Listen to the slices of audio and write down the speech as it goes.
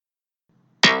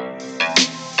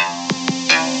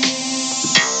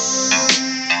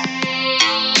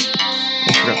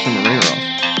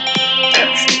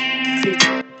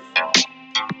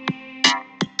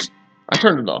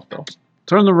turned it off, though.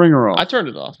 Turn the ringer off. I turned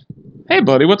it off. Hey,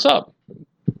 buddy, what's up?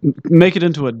 Make it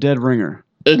into a dead ringer.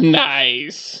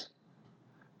 Nice.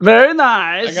 Very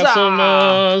nice. I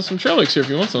got some trail mix here if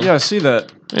you want some. Yeah, I see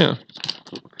that. Yeah.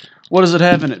 What does it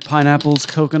have in it? Pineapples,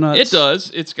 coconuts? It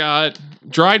does. It's got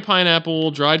dried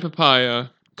pineapple, dried papaya,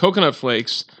 coconut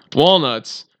flakes,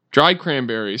 walnuts, dried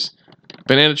cranberries,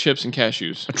 banana chips, and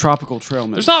cashews. A tropical trail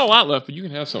mix. There's not a lot left, but you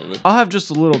can have some of it. I'll have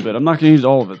just a little bit. I'm not going to use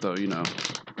all of it, though, you know.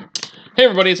 Hey,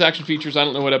 everybody, it's Action Features. I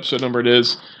don't know what episode number it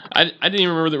is. I didn't even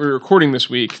remember that we were recording this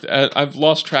week. I've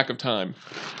lost track of time.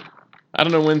 I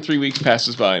don't know when 3 weeks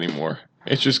passes by anymore.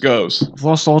 It just goes. I've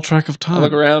lost all track of time. I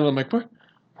look around and I'm like,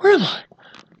 where am I?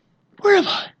 Where am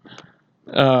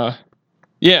I?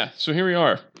 Yeah, so here we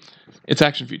are. It's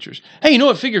Action Features. Hey, you know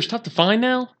what figure's tough to find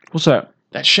now? What's that?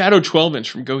 That Shadow 12-inch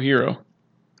from Go Hero.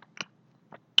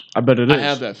 I bet it is. I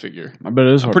have that figure. I bet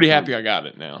it is. I'm pretty happy I got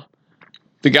it now.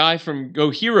 The guy from Go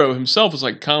Hero himself was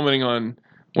like commenting on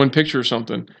one picture or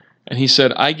something, and he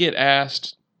said, I get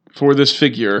asked for this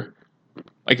figure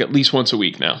like at least once a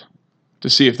week now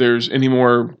to see if there's any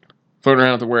more floating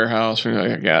around at the warehouse or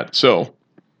anything like that. So,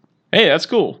 hey, that's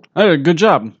cool. Hey, good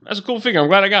job. That's a cool figure. I'm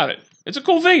glad I got it. It's a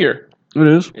cool figure. It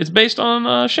is. It's based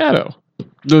on Shadow.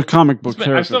 The comic book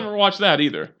character. I still never watched that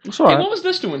either. That's all right. Hey, what was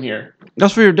this doing here?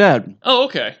 That's for your dad. Oh,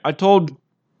 okay.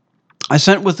 I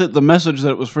sent with it the message that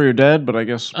it was for your dad, but I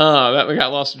guess that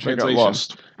got lost in translation. got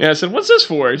lost. Yeah, I said, "What's this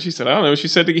for?" And she said, "I don't know." He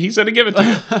said to give it to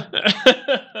you.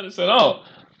 And I said, "Oh,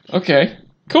 okay,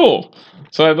 cool."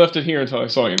 So I left it here until I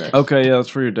saw you next. Okay, yeah, that's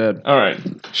for your dad. All right,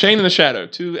 Shane in the Shadow,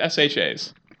 2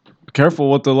 SHAs. Careful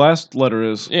what the last letter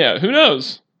is. Yeah, who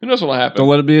knows? Who knows what'll happen? Don't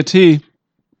let it be a T.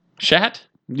 Shat?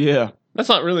 Yeah, That's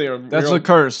not really a. that's real, a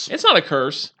curse. It's not a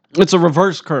curse. It's a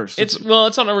reverse curse. It's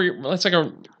not a. It's like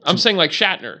a. I'm saying like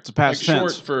Shatner. It's a past like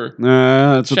tense. Short for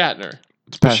Nah, it's Shatner.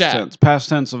 It's past Shat. tense. Past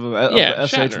tense of the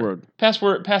SH Shatner.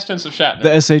 word. Past tense of Shatner.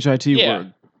 The SHIT Yeah.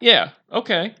 word. Yeah.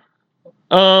 Okay.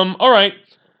 All right.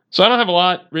 So I don't have a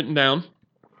lot written down.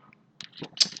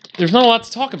 There's not a lot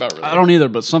to talk about, really. I don't either,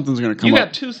 but something's going to come You up.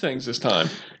 got 2 things this time.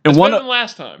 And It's one better than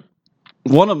last time.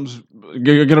 One of them's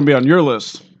going to be on your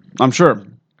list. I'm sure.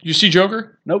 You see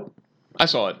Joker? Nope. I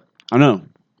saw it. I know.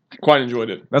 I quite enjoyed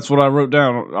it. That's what I wrote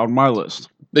down on my list.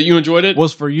 That you enjoyed it?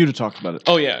 Was for you to talk about it.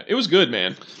 Oh yeah, it was good,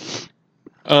 man.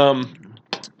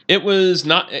 It was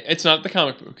not. It's not the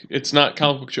comic book. It's not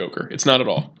comic book Joker. It's not at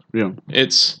all. Yeah.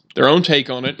 It's their own take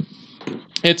on it.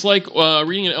 It's like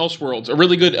reading an Elseworlds, a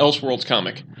really good Elseworlds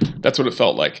comic. That's what it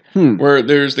felt like. Where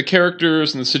there's the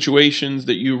characters and the situations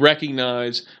that you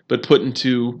recognize, but put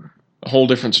into a whole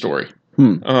different story.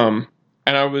 And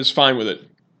I was fine with it.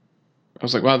 I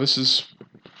was like, wow, this is.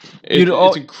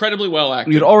 It's incredibly well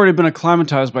acted. You'd already been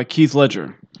acclimatized by Keith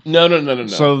Ledger. No.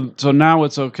 So now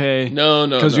it's okay. No.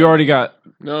 Because you already got.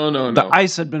 No. The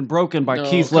ice had been broken by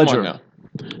Keith Ledger.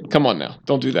 Come on now.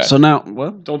 Don't do that. So now,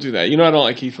 what? Don't do that. You know I don't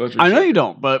like Keith Ledger. I know you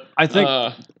don't, but I think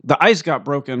the ice got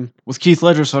broken with Keith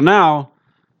Ledger. So now,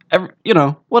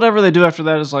 whatever they do after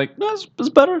that is like, it's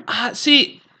better.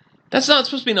 See, that's not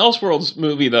supposed to be an Elseworlds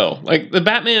movie, though. Like, the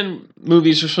Batman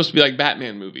movies are supposed to be like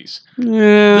Batman movies.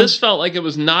 Yeah. This felt like it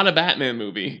was not a Batman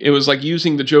movie. It was like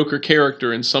using the Joker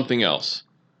character in something else,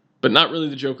 but not really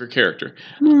the Joker character.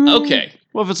 Okay.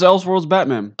 Well, if it's Elseworlds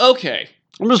Batman. Okay.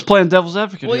 I'm just playing devil's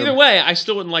advocate. Well, here. either way, I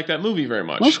still wouldn't like that movie very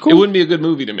much. That's cool. It wouldn't be a good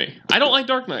movie to me. I don't like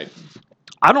Dark Knight.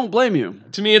 I don't blame you.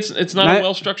 To me, it's not a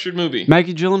well-structured movie.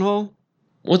 Maggie Gyllenhaal?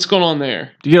 What's going on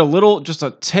there? Do you get just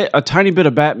a tiny bit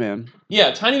of Batman? Yeah,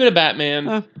 a tiny bit of Batman.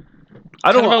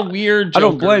 I don't. Kind of a weird Joker. I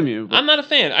don't blame you. I'm not a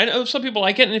fan. I know some people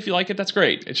like it, and if you like it, that's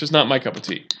great. It's just not my cup of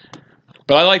tea.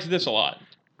 But I liked this a lot.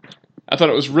 I thought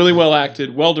it was really well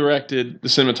acted, well directed. The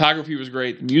cinematography was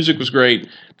great. The music was great.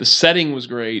 The setting was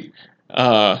great.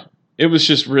 It was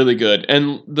just really good.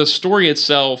 And the story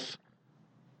itself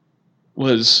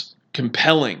was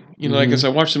compelling. Like as I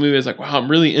watched the movie, I was like, wow, I'm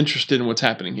really interested in what's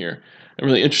happening here. I'm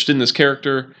really interested in this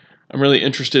character. I'm really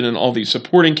interested in all the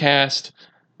supporting cast.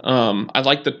 I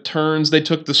like the turns they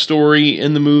took the story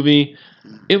in the movie.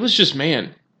 It was just,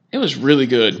 man, it was really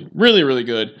good. Really, really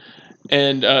good.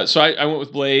 And so I went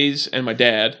with Blaze and my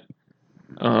dad.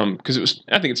 Because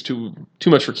I think it's too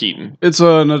much for Keaton. It's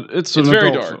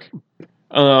very dark.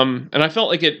 And I felt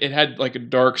like it had like a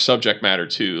dark subject matter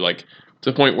too, like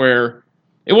to the point where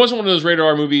it wasn't one of those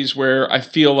radar movies where I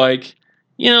feel like,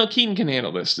 Keaton can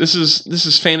handle this. This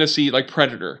is fantasy, like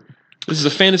Predator. This is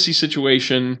a fantasy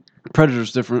situation.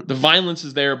 Predator's different. The violence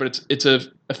is there, but it's a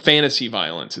fantasy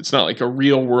violence. It's not like a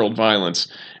real world violence.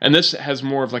 And this has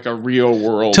more of like a real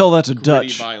world. Tell that to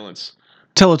Dutch. Violence.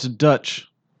 Tell it to Dutch.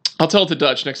 I'll tell it to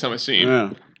Dutch next time I see him.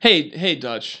 Yeah. Hey,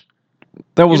 Dutch.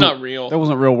 That You're wasn't not real. That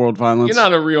wasn't real world violence. You're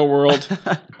not a real world.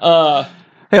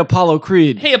 Hey, Apollo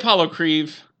Creed. Hey, Apollo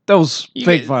Creed. That was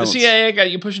fake violence. The CIA got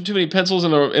you pushing too many pencils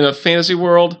in a fantasy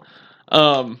world.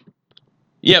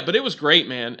 Yeah, but it was great,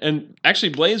 man. And actually,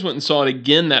 Blaze went and saw it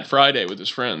again that Friday with his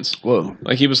friends. Whoa.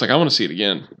 Like, he was like, I want to see it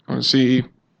again. I want to see...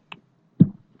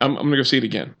 I'm going to go see it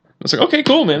again. I was like, okay,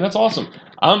 cool, man. That's awesome.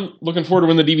 I'm looking forward to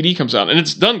when the DVD comes out. And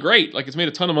it's done great. Like, it's made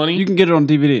a ton of money. You can get it on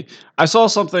DVD. I saw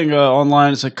something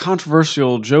online. It's a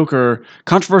controversial film approaches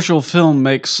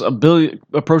 $1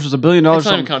 billion. It's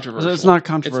not even controversial. It's not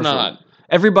controversial. It's not.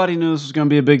 Everybody knew this was going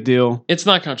to be a big deal. It's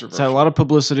not controversial. It's had a lot of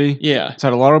publicity. Yeah. It's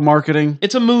had a lot of marketing.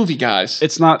 It's a movie, guys.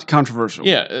 It's not controversial.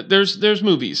 Yeah, there's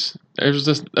movies. There's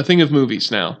just a thing of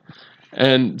movies now.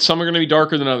 And some are going to be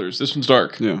darker than others. This one's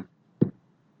dark. Yeah.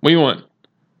 What do you want?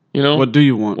 You know? What do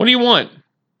you want? What do you want?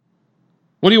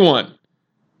 What do you want?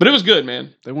 But it was good,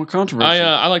 man. They want controversy.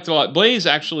 I liked it a lot. Blaze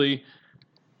actually,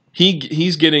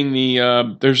 he's getting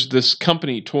the there's this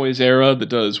company Toys Era that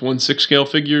does 1/6 scale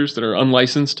figures that are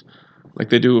unlicensed. Like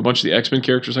they do a bunch of the X-Men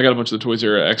characters. I got a bunch of the Toys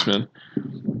Era X-Men,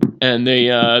 and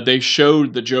they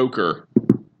showed the Joker.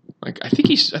 Like I think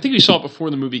he saw it before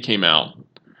the movie came out, and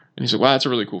he said, "Wow, that's a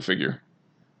really cool figure."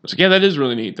 I was like, "Yeah, that is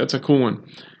really neat. That's a cool one."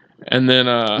 And then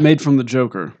made from the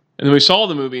Joker. And then we saw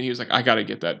the movie, and he was like, "I gotta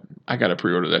get that. I gotta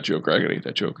pre-order that Joker. I gotta get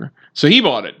that Joker." So he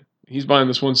bought it. He's buying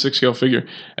this 1/6 scale figure,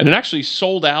 and it actually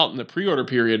sold out in the pre-order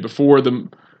period before they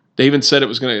even said it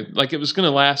was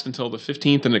gonna last until the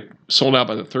 15th, and it sold out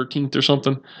by the 13th or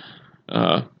something.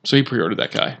 So he pre-ordered that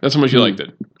guy. That's how much he liked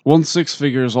it. 1/6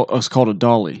 figure is called a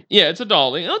dolly. Yeah, it's a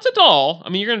dolly. No, it's a doll. I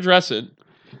mean, you're gonna dress it.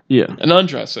 Yeah, and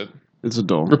undress it. It's a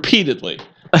doll repeatedly.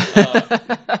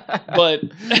 But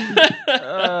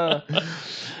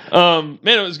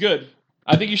man, it was good.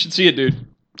 I think you should see it, dude.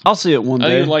 I'll see it one day. I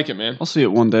think you'd like it, man. I'll see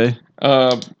it one day.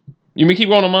 You may keep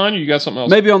going on mine, or you got something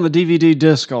else? Maybe on the DVD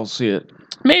disc, I'll see it.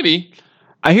 Maybe.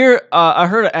 I heard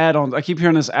an ad on. I keep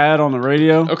hearing this ad on the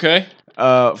radio. Okay.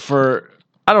 For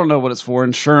I don't know what it's for,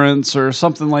 insurance or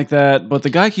something like that. But the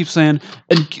guy keeps saying,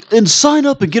 and sign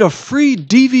up and get a free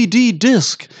DVD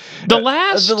disc. The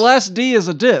last D is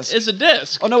a disc. Is a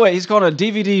disc. Oh no, wait, he's calling it a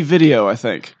DVD video, I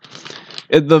think.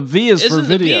 The V is for video.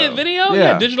 Isn't the V a video?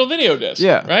 Yeah, digital video disc.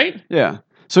 Yeah. Right? Yeah.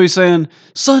 So he's saying,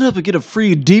 sign up and get a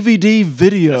free DVD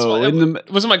video.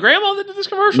 Was it my grandma that did this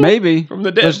commercial? Maybe. From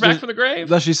the back from the grave?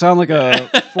 Does she sound like a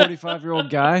 45-year-old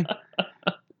guy?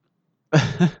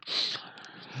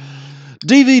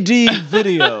 DVD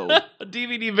video.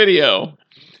 DVD video.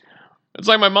 It's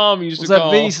like my mom used to call.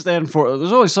 What's that V stand for?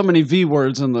 There's only so many V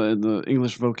words in the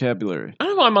English vocabulary. I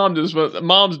don't know why mom did this, but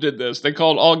moms did this. They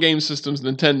called all game systems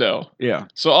Nintendo. Yeah.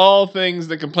 So all things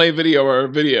that can play video are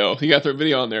video. You got their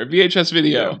video on there. VHS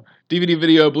video, DVD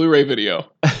video, Blu-ray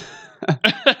video.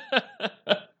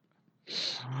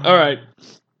 All right.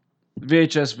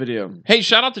 VHS video. Hey,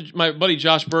 shout out to my buddy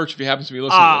Josh Birch if he happens to be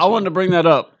listening to this I wanted to bring that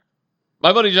up.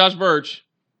 My buddy Josh Birch.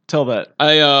 Tell that.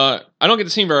 I don't get to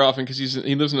see him very often because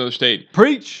he lives in another state.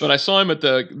 Preach. But I saw him at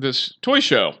this toy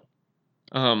show.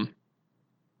 I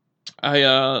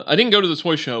didn't go to the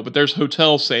toy show, but there's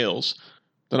hotel sales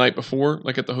the night before.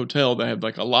 Like at the hotel, they had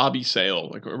like a lobby sale.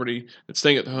 Like everybody that's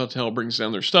staying at the hotel brings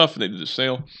down their stuff, and they did a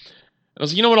sale. And I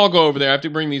was like, you know what? I'll go over there. I have to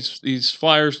bring these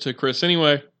flyers to Chris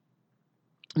anyway.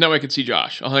 That way I could see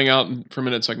Josh. I'll hang out for a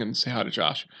minute so I can say hi to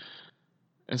Josh.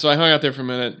 And so I hung out there for a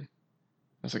minute. I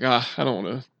was like, I don't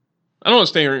want to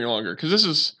stay here any longer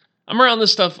because I'm around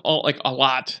this stuff a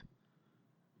lot,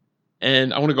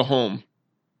 and I want to go home.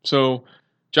 So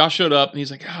Josh showed up and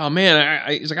he's like, oh man,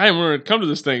 he's like, I didn't want to come to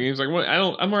this thing. And he's like, what?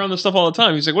 I'm around this stuff all the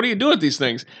time. He's like, what do you do with these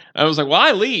things? And I was like, well,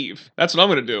 I leave. That's what I'm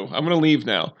going to do. I'm going to leave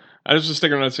now. I just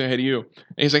stick around and say hey to you. And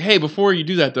he's like, hey, before you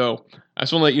do that though, I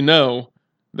just want to let you know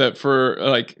that for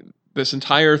like this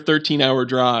entire 13-hour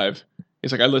drive,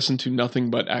 he's like, I listened to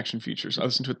nothing but action features. I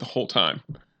listened to it the whole time.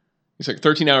 He's like,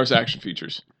 13 hours action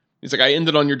features. He's like, I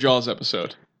ended on your Jaws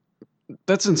episode.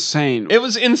 That's insane. It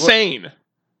was insane. What?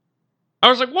 I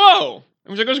was like, whoa.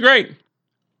 He was like, it was great.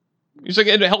 He's like,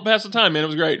 it helped pass the time, man. It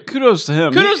was great. Kudos to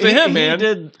him. Kudos to him,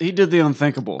 man. He did the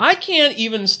unthinkable. I can't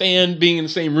even stand being in the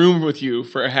same room with you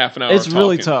for a half an hour. It's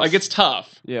really tough. Like, it's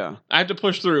tough. Yeah. I have to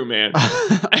push through, man.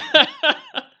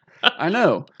 I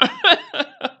know.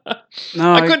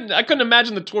 No, I couldn't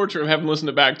imagine the torture of having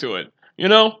listened back to it. You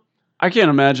know? I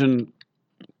can't imagine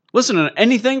listening to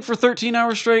anything for 13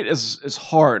 hours straight is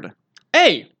hard.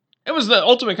 Hey, it was the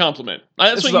ultimate compliment.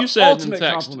 That's what you said in the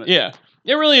text. Compliment. Yeah.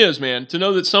 It really is, man. To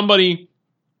know that somebody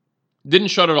didn't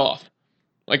shut it off.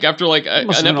 Like after like an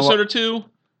episode or two.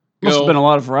 Must have been a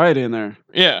lot of variety in there.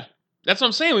 Yeah. That's what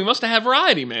I'm saying. We must have had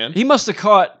variety, man. He must have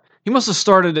caught He must have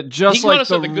started it just He caught like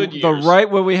us at the good the years. right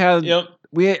when we had Yep.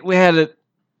 we had it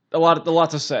a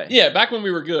lot to say. Yeah, back when we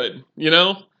were good,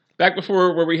 back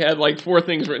before where we had like 4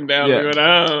 things written down. Yeah. We went,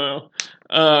 I don't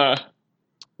know.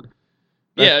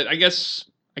 Yeah, I guess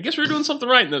we were doing something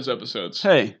right in those episodes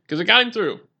Hey, because it got him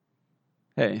through.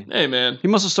 hey. Hey, man. He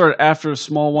must have started after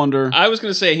Small Wonder. I was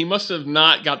gonna say he must have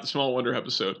not got the Small Wonder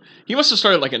episode. He must have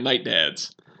started like a Night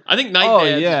Dads. I think Night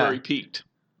Dads is where he peaked.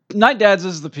 Night Dads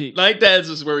is the peak. Night Dads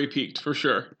is where he peaked for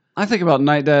sure. I think about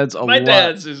Night Dads a lot. Night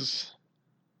Dads is.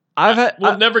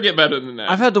 We'll never get better than that.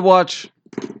 I've had to watch.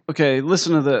 Okay,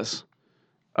 listen to this.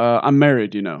 I'm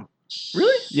married, you know.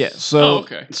 Really? Yeah. So.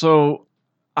 okay. So,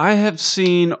 I have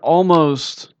seen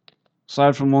almost,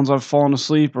 aside from ones I've fallen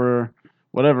asleep or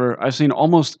whatever, I've seen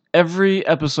almost every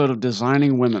episode of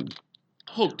Designing Women.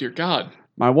 Oh dear God.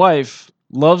 My wife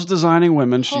loves Designing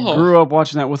Women. She grew up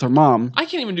watching that with her mom. I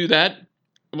can't even do that.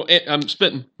 Well, I'm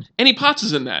spitting. Annie Potts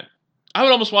is in that. I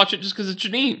would almost watch it just because it's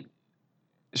Janine.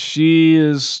 She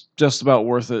is just about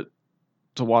worth it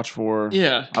to watch for.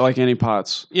 Yeah. I like Annie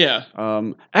Potts. Yeah.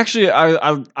 Actually,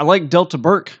 I like Delta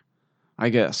Burke, I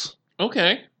guess.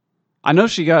 Okay. I know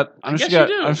she got. I know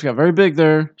she got very big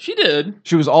there. She did.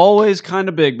 She was always kind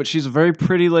of big, but she's a very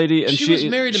pretty lady, and she was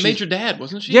married to Major Dad,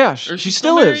 wasn't she? Yeah, or she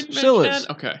still is. Still is.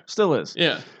 Dad? Okay. Still is.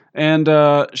 Yeah. And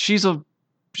she's a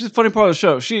funny part of the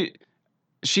show.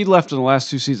 She left in the last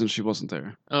 2 seasons. She wasn't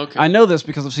there. Okay. I know this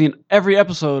because I've seen every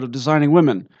episode of Designing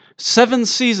Women. 7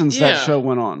 seasons that show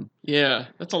went on. Yeah,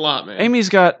 that's a lot, man. Amy's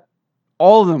got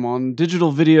all of them on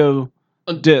digital video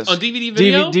disc. On DVD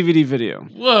video? DVD video.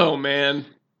 Whoa, man.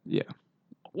 Yeah.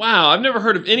 Wow, I've never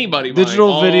heard of anybody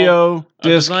digital video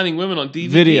disc Designing Women on DVD.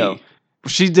 Video.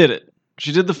 She did it.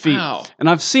 She did the feat. Wow. And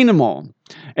I've seen them all.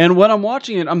 And when I'm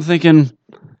watching it, I'm thinking...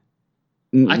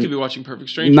 I could be watching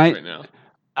Perfect Strangers right now.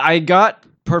 I got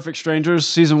Perfect Strangers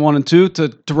season 1 and 2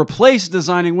 to replace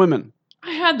Designing Women.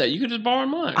 I had that. You could just borrow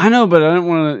mine. I know, but I didn't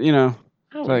want to,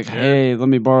 like, hey, let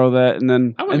me borrow that, and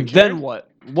then then what?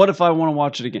 What if I want to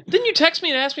watch it again? Didn't you text me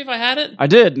and ask me if I had it? I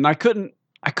did, and I couldn't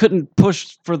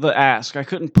push for the ask. I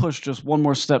couldn't push just one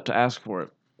more step to ask for it.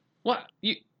 What?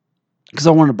 Because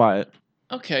I wanted to buy it.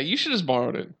 Okay, you should have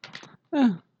borrowed it.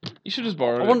 Yeah. You should have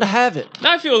borrowed it. I wanted to have it.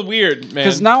 Now I feel weird, man.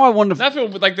 Because now I want to... Now I feel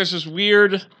like there's this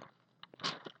weird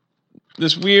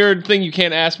thing you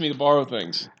can't ask me to borrow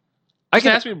things.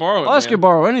 Ask me to borrow it. I'll ask you to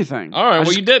borrow anything. All right,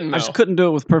 you didn't. I just couldn't do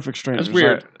it with Perfect Strangers. That's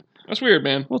weird. That's weird,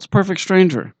 man. Well, it's Perfect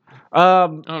Stranger. I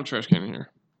don't have a trash can in here.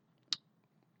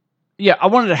 Yeah, I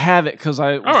wanted to have it because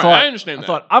I I understand that. I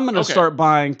thought I'm going to start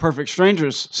buying Perfect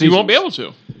Strangers seasons. You won't be able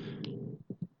to.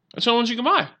 That's the only ones you can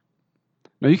buy.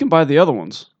 No, you can buy the other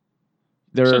ones.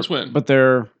 Since when? But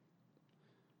they're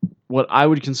what I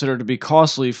would consider to be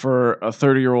costly for a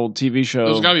 30-year-old TV show.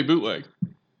 Those got to be bootleg.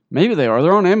 Maybe they are.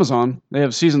 They're on Amazon. They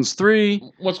have seasons 3.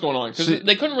 What's going on? Because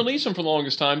they couldn't release them for the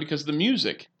longest time because of the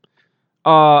music.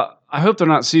 I hope they're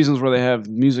not seasons where they have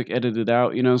music edited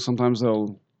out. Sometimes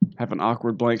they'll have an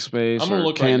awkward blank space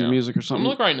or canned music or something.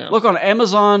 I'm going to look right now. Look on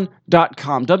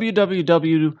Amazon.com.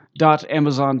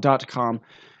 www.amazon.com.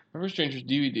 Perfect Strangers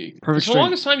DVD. For the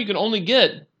longest time, you could only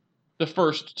get the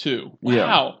first 2. Wow.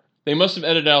 Yeah. They must have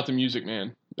edited out the music,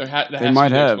 man. There has to be an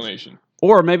explanation.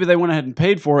 Or maybe they went ahead and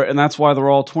paid for it, and that's why they're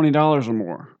all $20 or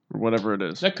more, or whatever it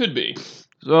is. That could be.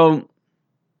 So,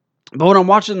 but when I'm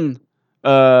watching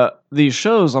these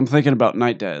shows, I'm thinking about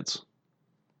Night Dads.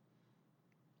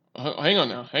 Hang on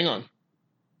now. Hang on.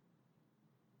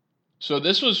 So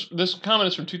this comment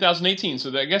is from 2018.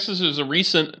 So I guess this is a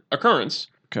recent occurrence.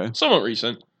 Okay. Somewhat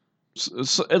recent.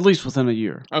 So at least within a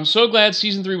year. I'm so glad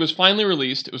season 3 was finally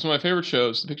released. It was one of my favorite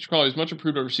shows. The picture quality is much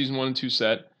improved over season 1 and 2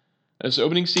 set. This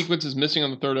opening sequence is missing on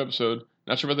the 3rd episode.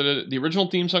 Not sure whether the original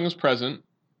theme song is present.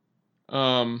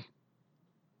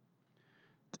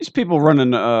 These people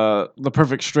running the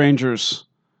Perfect Strangers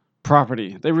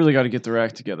property, they really got to get their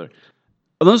act together.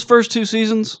 Those first 2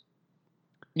 seasons,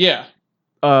 yeah.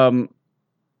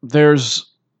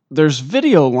 There's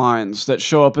video lines that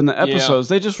show up in the episodes.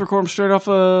 Yeah. They just record them straight off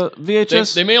a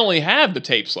VHS. They may only have the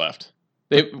tapes left.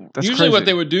 Usually what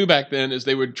they would do back then is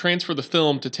they would transfer the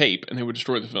film to tape, and they would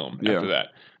destroy the film after that.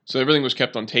 So everything was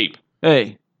kept on tape.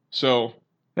 Hey,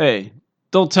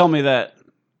 don't tell me that.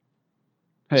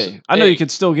 Hey, I know you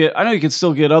could still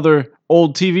get other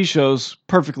old TV shows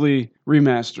perfectly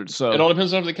remastered. So it all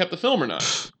depends on if they kept the film or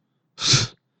not.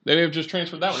 They may have just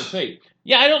transferred that one to tape.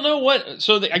 Yeah, I don't know what.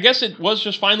 So I guess it was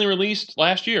just finally released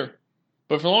last year,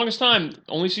 but for the longest time,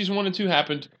 only season 1 and 2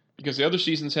 happened because the other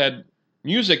seasons had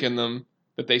music in them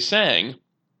that they sang.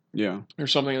 Yeah. Or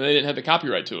something, and they didn't have the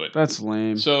copyright to it. That's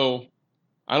lame. So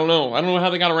I don't know. I don't know how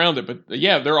they got around it, but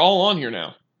yeah, they're all on here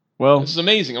now. Well, This is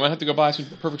amazing. I'm gonna have to go buy some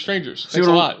Perfect Strangers. see Thanks a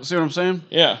what, lot. see what I'm saying?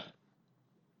 Yeah.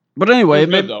 But anyway, It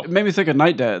was good, though. it made me think of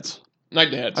Night Dads.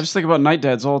 Night Dads. I just think about Night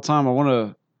Dads all the time. I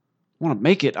want to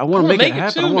make it. I want to wanna make it make it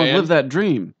happen. too, I want to man. live that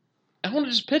dream. I want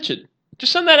to just pitch it.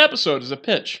 Just send that episode as a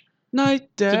pitch. Night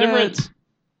It's a different. Dads.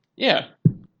 Yeah.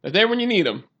 They're there when you need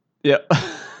them. Yeah.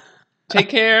 Take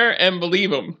care and believe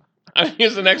them. I think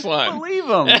it's the next line. Believe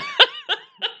them.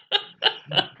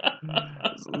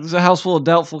 There's a house full of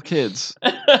doubtful kids.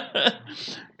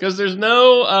 Because there's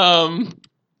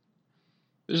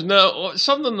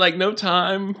something like no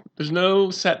time. There's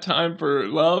no set time for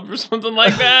love or something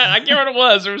like that. I can't remember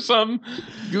what it was. There was some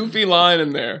goofy line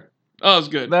in there. Oh, it was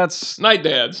good. That's Night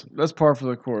Dads. par for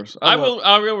the course. I will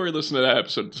re-listen to that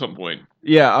episode at some point.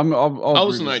 Yeah, I'll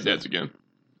listen to Night Dads again.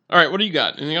 All right, what do you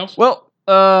got? Anything else? Well,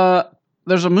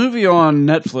 there's a movie on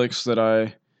Netflix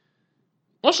that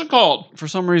What's it called? for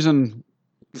some reason,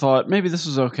 thought maybe this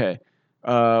is okay.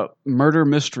 Murder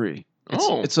Mystery.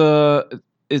 It's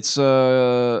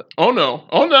Oh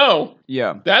no!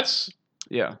 Yeah, That's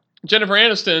yeah. Jennifer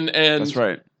Aniston and That's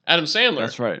right. Adam Sandler.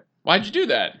 That's right. Why'd you do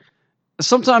that?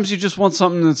 Sometimes you just want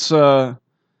something that's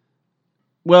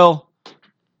well,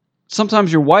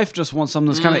 sometimes your wife just wants something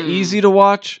that's kind of easy to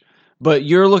watch, but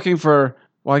you're looking for,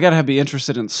 well, I gotta be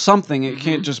interested in something. It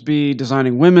can't just be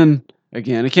Designing Women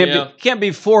again. It can't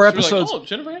be 4 So you're like, episodes. oh,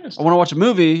 Jennifer Aniston. I want to watch a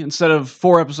movie instead of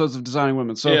 4 episodes of Designing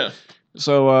Women. So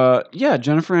yeah.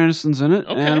 Jennifer Aniston's in it,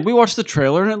 Okay. and we watched the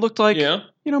trailer, and it looked like Yeah.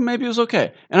 maybe it was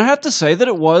okay. And I have to say that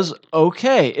it was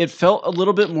okay. It felt a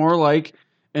little bit more like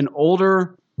an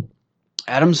older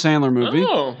Adam Sandler movie.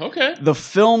 Oh, okay. The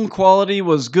film quality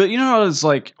was good. You know how it's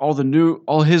like all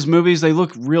his movies, they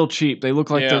look real cheap. They look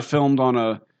like Yeah. they're filmed on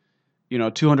a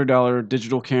 $200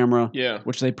 digital camera, Yeah.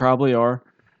 which they probably are.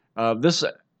 This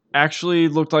actually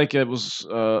looked like it was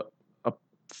a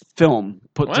film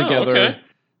put Wow, together okay.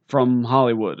 from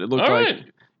Hollywood. It looked All like, right.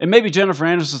 and maybe Jennifer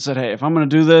Aniston said, "Hey, if I'm going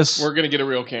to do this, We're gonna get a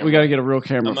real camera. we got to get a real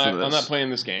camera I'm for this." not playing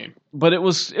this game. But it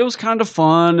was kind of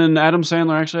fun, and Adam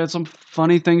Sandler actually had some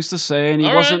funny things to say, and he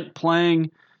All wasn't playing.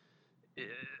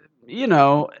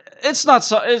 It's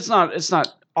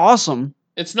not awesome.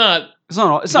 It's not. It's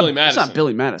not Billy Madison.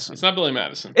 Billy Madison. It's not Billy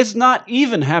Madison. It's not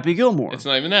even Happy Gilmore. It's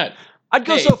not even that. I'd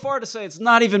go Hey. so far to say it's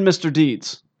not even Mr.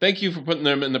 Deeds. Thank you for putting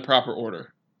them in the proper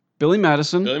order. Billy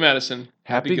Madison, Billy Madison,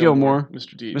 Happy Gilmore,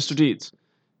 Mr. Deeds. Mr. Deeds.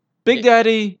 Big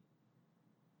Daddy,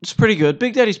 it's pretty good.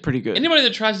 Big Daddy's pretty good. Anybody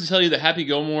that tries to tell you that Happy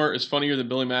Gilmore is funnier than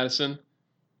Billy Madison,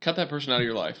 cut that person out of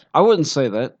your life. I wouldn't say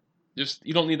that. Just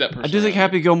you don't need that person. I do think around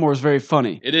Happy Gilmore is very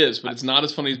funny. you. It is, but it's not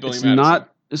as funny as Billy It's Madison. not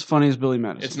as funny as Billy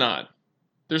Madison. It's not.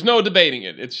 There's no debating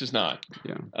it. It's just not.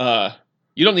 Yeah.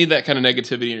 You don't need that kind of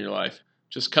negativity in your life.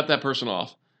 Just cut that person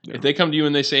off. Yeah. If they come to you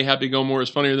and they say Happy Gilmore is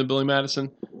funnier than Billy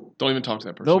Madison, don't even talk to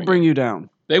that person. They'll again. bring you down.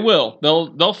 They will.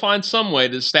 They'll find some way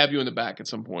to stab you in the back at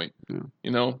some point. Yeah.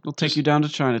 You know. They'll take you down to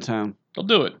Chinatown. They'll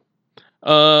do it.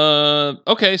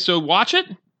 Okay, so watch it.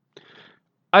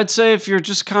 I'd say if you're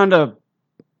just kind of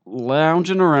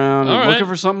lounging around and All right. looking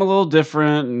for something a little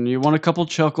different, and you want a couple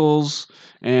chuckles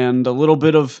and a little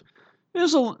bit of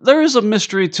there is a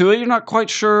mystery to it. You're not quite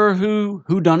sure who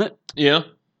done it. Yeah.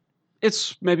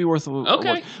 It's maybe worth a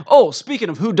Okay. look. Oh, speaking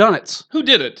of whodunits, Who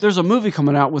did it? there's a movie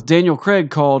coming out with Daniel Craig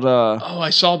called Oh, I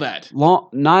saw that.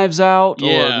 Knives Out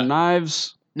Yeah. or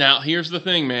Knives. Now, here's the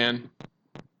thing, man.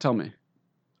 Tell me.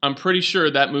 I'm pretty sure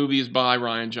that movie is by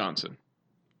Rian Johnson,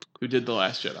 who did The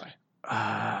Last Jedi.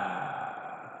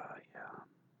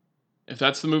 If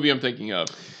that's the movie I'm thinking of.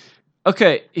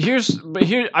 Okay,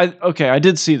 I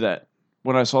did see that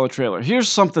when I saw the trailer. Here's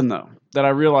something though that I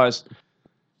realized.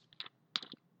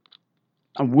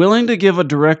 I'm willing to give a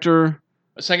director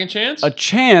A second chance? a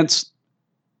chance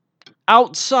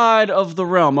outside of the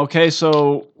realm. Okay,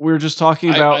 so we were just talking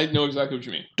about I know exactly what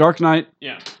you mean. Dark Knight,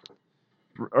 Yeah.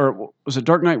 or was it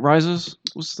Dark Knight Rises?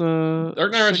 Was the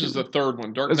Dark Knight Rises second- is the third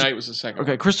one. Dark Knight was the second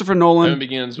Okay, one. Christopher Batman Nolan.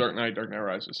 Begins, Dark Knight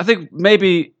Rises. I think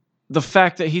maybe the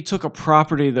fact that he took a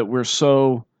property that we're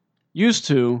so used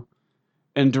to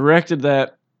and directed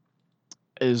that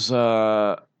is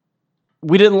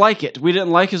we didn't like it. We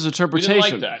didn't like his We interpretation.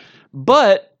 didn't like that.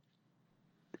 But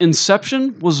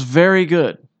Inception was very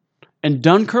good. And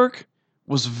Dunkirk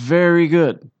was very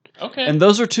good. Okay. And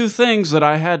those are two things that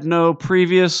I had no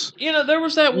previous there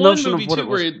was that one notion of movie what too it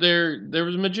was. where there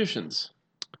was magicians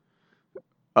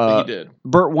that he did.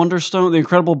 Burt Wonderstone, the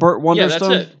incredible Burt Wonderstone. Yeah,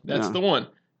 that's it. That's Yeah. the one.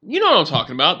 You know what I'm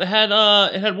talking about. It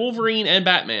had Wolverine and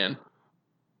Batman.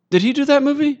 Did he do that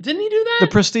movie? Didn't he do that? The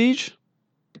Prestige?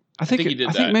 I think he did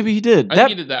I think that. maybe he did. I think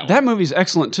he did that one. That movie's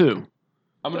excellent too.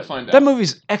 I'm gonna find out. That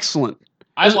movie's excellent.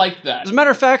 I like that. As a matter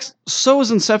of fact, so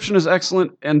is Inception is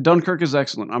excellent, and Dunkirk is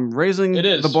excellent. I'm raising It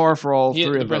is. the bar for all three The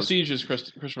of those. Prestige is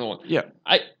Christopher Nolan. Yeah.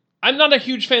 I'm not a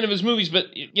huge fan of his movies, but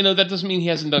that doesn't mean he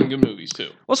hasn't done good movies too.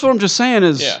 That's what I'm just saying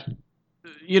is, Yeah.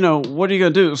 What are you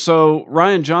going to do? So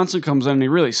Rian Johnson comes in and he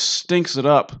really stinks it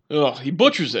up Ugh, he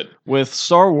butchers it. with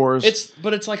Star Wars.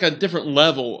 But it's like a different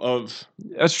level of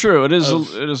That's true. It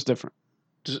is different.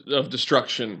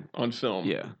 destruction on film.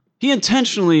 Yeah. He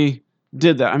intentionally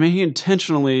did that. I mean, he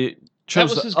intentionally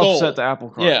chose was his to goal. upset the apple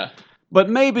cart. Yeah. But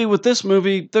maybe with this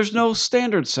movie, there's no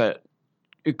standard set.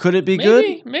 Could it be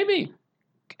good? Maybe.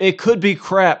 It could be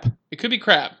crap. It could be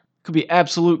crap. Could be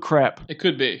absolute crap. It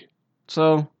could be.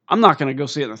 So I'm not going to go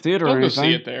see it in the theater or Don't go anything.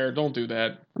 see it there. Don't do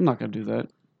that. I'm not going to do that.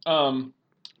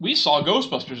 We saw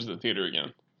Ghostbusters at the theater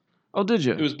again. Oh, did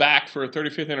you? It was back for a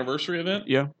 35th anniversary event.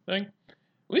 Yeah. Thing.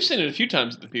 We've seen it a few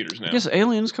times at the theaters now. I guess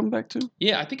Aliens come back too.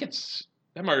 Yeah, I think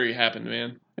that might already happened,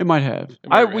 man. It might have.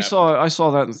 might have I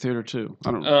saw that in the theater too.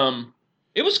 I don't know.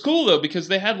 It was cool though because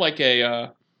they had like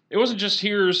a. It wasn't just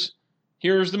here's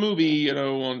the movie,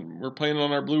 we're playing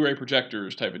on our Blu-ray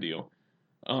projectors type of deal.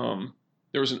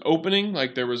 There was an opening,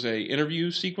 like there was a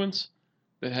interview sequence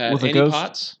that had With a Annie ghost?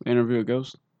 Potts Interview a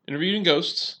Ghost. interviewing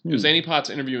ghosts. It was Annie Potts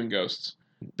interviewing ghosts.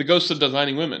 The ghosts of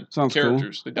Designing Women. Sounds cool.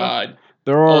 Characters. They died.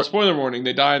 There are. Oh, spoiler warning,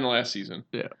 they died in the last season.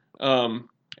 Yeah.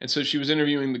 And so she was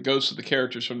interviewing the ghosts of the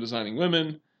characters from Designing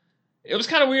Women. It was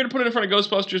kind of weird to put it in front of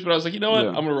Ghostbusters, but I was like, you know what? Yeah.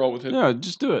 I'm going to roll with it. Yeah,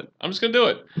 just do it. I'm just going to do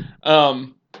it.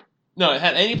 No, it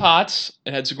had Annie Potts.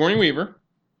 It had Sigourney Weaver.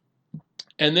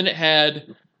 And then it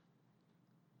had,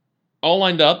 all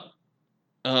lined up,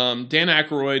 Dan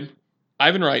Aykroyd,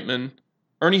 Ivan Reitman,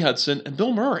 Ernie Hudson, and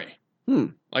Bill Murray.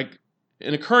 Like,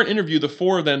 in a current interview, the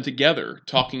four of them together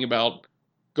talking about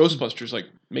Ghostbusters, like,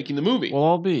 making the movie. We'll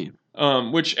all be.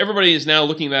 Which everybody is now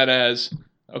looking at as,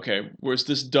 okay, was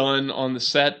this done on the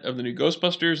set of the new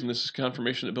Ghostbusters, and this is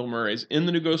confirmation that Bill Murray is in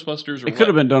the new Ghostbusters? Or It could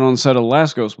have been done on the set of the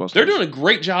last Ghostbusters. They're doing a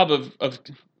great job of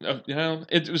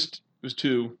it was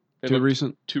too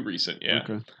recent. Too recent, yeah.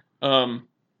 Okay.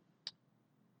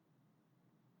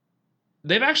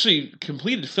 They've actually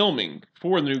completed filming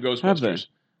for the new Ghostbusters. Have they?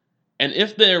 And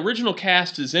if the original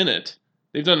cast is in it,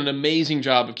 they've done an amazing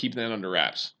job of keeping that under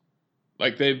wraps.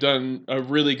 Like, they've done a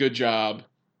really good job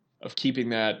of keeping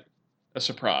that a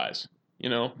surprise,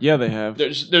 Yeah, they have.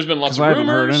 There's been lots of I rumors. haven't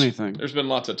heard anything. There's been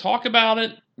lots of talk about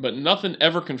it, but nothing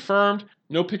ever confirmed.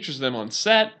 No pictures of them on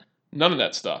set. None of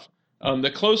that stuff.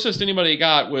 The closest anybody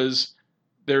got was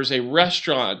there's a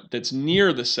restaurant that's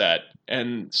near the set,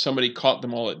 and somebody caught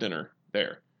them all at dinner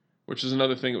there, which is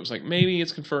another thing. It was like, maybe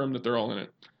it's confirmed that they're all in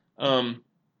it.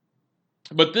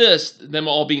 But them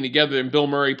all being together and Bill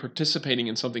Murray participating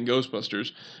in something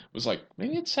Ghostbusters was like,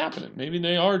 maybe it's happening. Maybe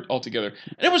they are all together.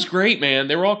 And it was great, man.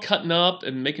 They were all cutting up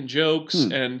and making jokes.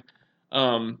 And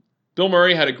Bill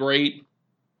Murray had a great,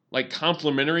 like,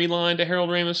 complimentary line to Harold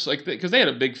Ramis. Like, because they had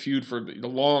a big feud for a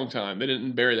long time. They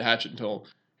didn't bury the hatchet until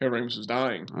Harold Ramis was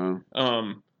dying.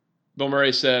 Oh. Bill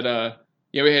Murray said,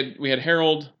 we had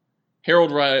Harold.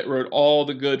 Harold wrote all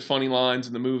the good, funny lines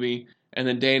in the movie, and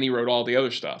then Danny wrote all the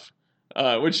other stuff.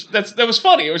 That was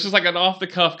funny. It was just like an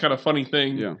off-the-cuff kind of funny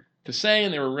thing to say,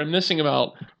 and they were reminiscing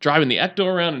about driving the Ecto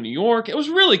around in New York. It was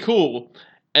really cool.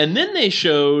 And then they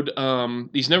showed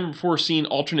these never-before-seen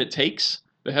alternate takes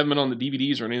that haven't been on the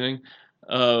DVDs or anything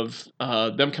of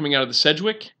them coming out of the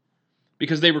Sedgwick,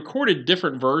 because they recorded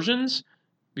different versions,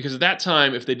 because at that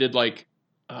time, if they did like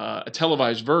a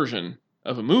televised version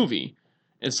of a movie,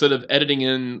 instead of editing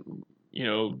in,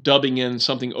 dubbing in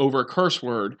something over a curse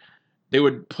word, they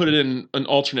would put it in an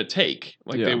alternate take.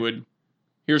 Like they would,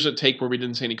 here's a take where we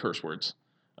didn't say any curse words.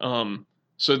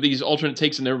 So these alternate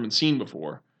takes had never been seen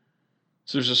before.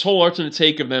 So there's this whole alternate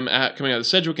take of them coming out of the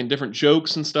Sedgwick and different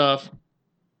jokes and stuff.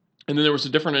 And then there was a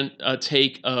different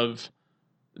take of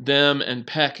them and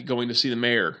Peck going to see the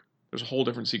mayor. There's a whole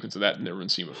different sequence of that that never been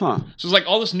seen before. So it's like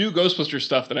all this new Ghostbusters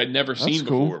stuff that I'd never seen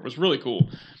before. Cool. It was really cool.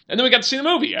 And then we got to see the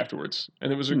movie afterwards.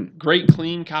 And it was a great,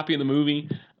 clean copy of the movie.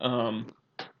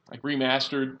 Like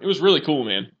remastered. It was really cool,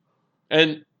 man.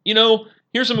 And,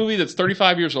 here's a movie that's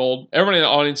 35 years old. Everybody in the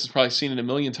audience has probably seen it a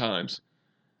million times.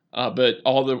 But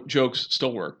all the jokes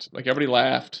still worked. Like, everybody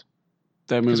laughed.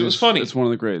 That movie, it was funny. It's one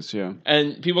of the greats, yeah.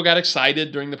 And people got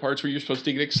excited during the parts where you're supposed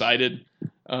to get excited.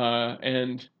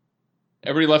 And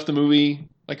everybody left the movie,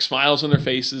 like, smiles on their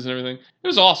faces and everything. It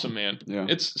was awesome, man. Yeah.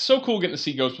 It's so cool getting to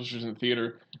see Ghostbusters in the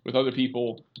theater with other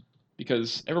people,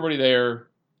 because everybody there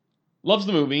loves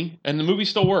the movie, and the movie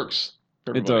still works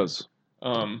for It everybody. does.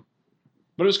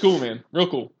 But it was cool, man. Real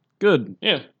cool. Good.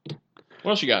 Yeah.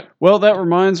 What else you got? Well, that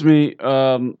reminds me,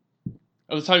 Of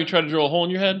the time you tried to drill a hole in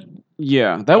your head?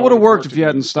 yeah, that would have worked if you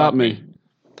hadn't stopped me.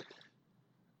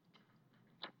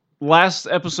 last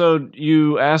episode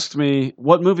you asked me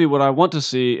what movie would I want to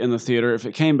see in the theater if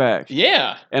it came back.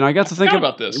 Yeah. And I got to think forgot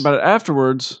about this. about it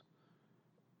afterwards.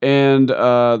 And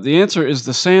the answer is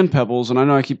The Sand Pebbles. And I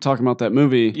know I keep talking about that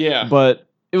movie. Yeah. But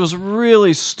it was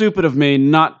really stupid of me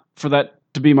not for that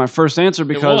to be my first answer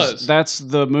because that's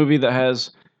the movie that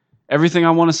has everything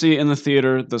I want to see in the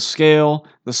theater, the scale,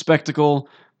 the spectacle,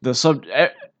 that's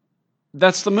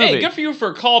the movie. Hey, good for you for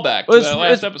a callback to that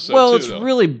last episode. Well, too, it's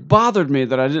really bothered me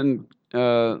that I didn't.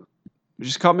 It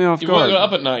just caught me off You guard. woke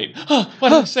up at night. Why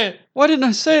didn't I say it? Why didn't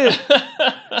I say it?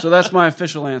 So that's my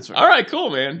official answer. All right, cool,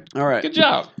 man. All right. Good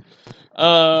job.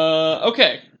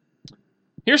 Okay.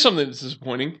 Here's something that's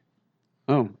disappointing.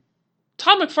 Oh.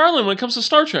 Todd McFarlane, when it comes to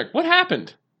Star Trek, what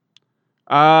happened?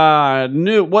 I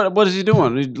knew. What is he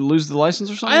doing? Did he lose the license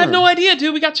or something? I have no idea,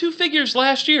 dude. We got 2 figures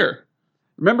last year.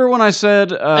 Remember when I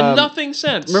said... and nothing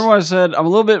since. Remember when I said, I'm a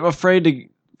little bit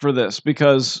afraid for this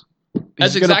because...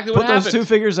 That's exactly what happened. Put those 2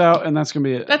 figures out, and that's going to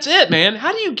be it. That's it, man.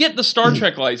 How do you get the Star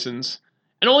Trek license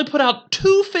and only put out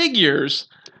 2 figures...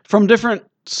 From different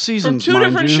seasons, From 2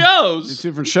 different shows. 2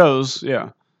 different shows, yeah.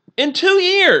 In 2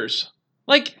 years.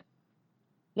 Like...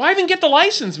 Why even get the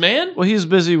license, man? Well, he's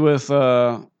busy with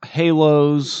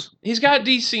Halos. He's got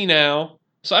DC now,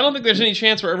 so I don't think there's any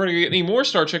chance we're ever going to get any more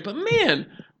Star Trek. But man,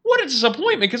 what a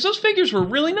disappointment, because those figures were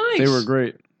really nice. They were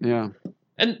great, yeah.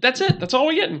 And that's it. That's all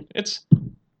we're getting.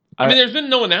 I mean, there's been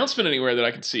no announcement anywhere that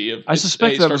I could see of. I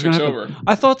suspect that was going to happen. Over.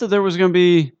 I thought that there was going to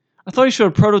be. I thought he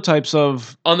showed prototypes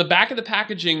of on the back of the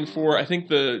packaging for I think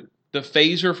the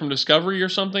phaser from Discovery or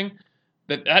something.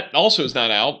 That also is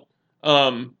not out.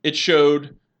 It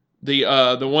showed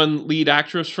the one lead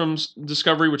actress from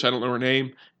Discovery, which I don't know her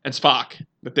name, and Spock,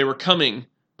 that they were coming,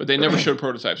 but they never showed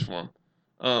prototypes for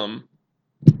them.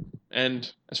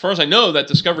 And as far as I know, that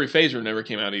Discovery phaser never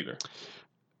came out either.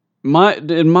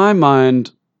 In my mind,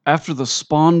 after the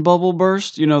Spawn bubble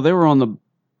burst, they were on the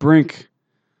brink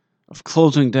of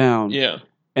closing down. Yeah.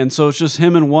 And so it's just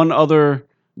him and one other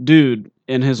dude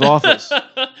in his office.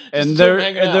 And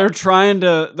they're trying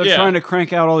to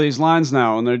crank out all these lines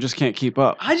now, and they just can't keep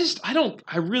up. I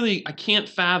can't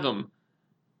fathom,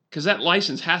 because that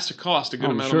license has to cost a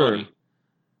good amount of money.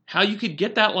 How you could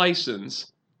get that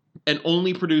license and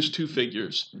only produce 2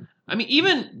 figures? I mean,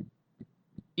 even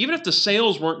if the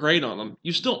sales weren't great on them,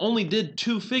 you still only did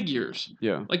 2 figures.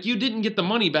 Yeah. Like, you didn't get the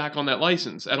money back on that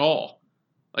license at all.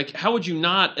 Like, how would you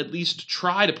not at least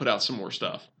try to put out some more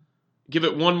stuff? Give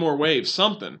it one more wave,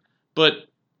 something. But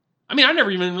I mean, I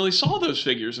never even really saw those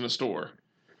figures in a store.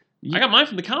 I got mine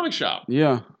from the comic shop.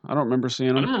 Yeah, I don't remember seeing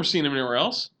them. I don't remember seeing them anywhere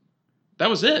else. That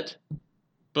was it.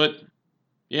 But,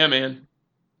 yeah, man.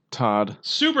 Todd.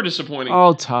 Super disappointing.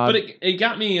 Oh, Todd. But it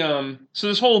got me, so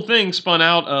this whole thing spun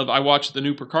out of, I watched the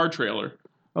new Picard trailer.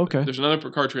 Okay. There's another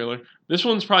Picard trailer. This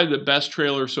one's probably the best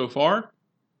trailer so far.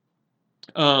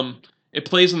 It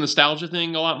plays the nostalgia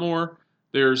thing a lot more.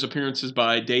 There's appearances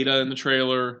by Data in the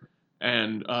trailer,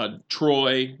 and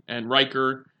Troy and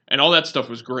Riker, and all that stuff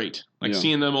was great. Like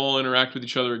seeing them all interact with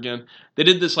each other again. They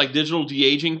did this like digital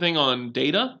de-aging thing on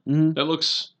Data that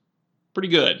looks pretty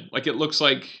good. Like it looks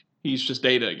like he's just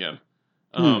Data again.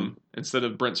 Instead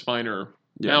of Brent Spiner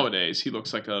nowadays, he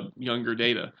looks like a younger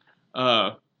Data.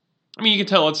 I mean, you can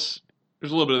tell there's a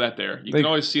little bit of that there. You can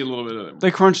always see a little bit of it.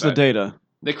 They crunch the data.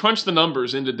 They crunch the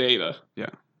numbers into Data. Yeah.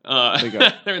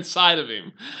 They're inside of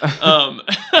him.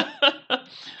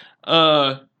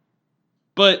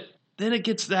 But then it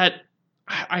gets that.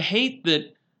 I hate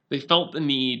that they felt the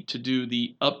need to do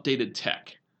the updated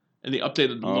tech and the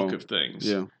updated look of things.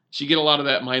 Yeah. So you get a lot of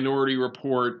that Minority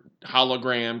Report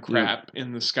hologram crap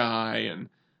in the sky and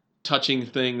touching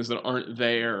things that aren't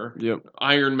there. Yep.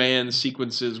 Iron Man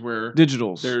sequences where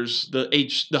digitals. There's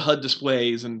the HUD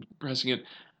displays and pressing it.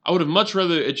 I would have much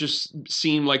rather it just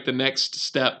seemed like the next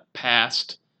step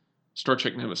past Star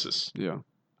Trek Nemesis. Yeah.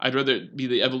 I'd rather it be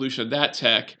the evolution of that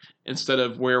tech instead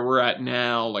of where we're at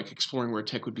now, like exploring where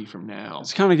tech would be from now.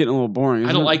 It's kind of getting a little boring.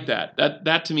 I don't like that.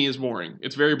 That to me is boring.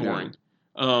 It's very boring.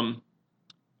 Yeah.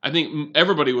 I think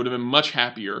everybody would have been much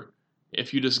happier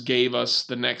if you just gave us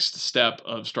the next step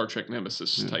of Star Trek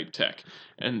Nemesis type tech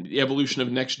and the evolution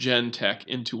of next gen tech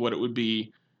into what it would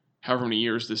be however many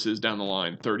years this is down the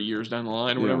line, 30 years down the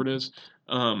line or whatever it is.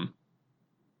 I'd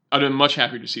have been much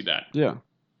happier to see that. Yeah.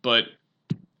 But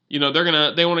they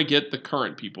want to get the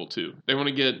current people too. They want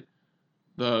to get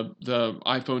the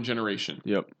iPhone generation.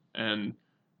 Yep. And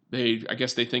I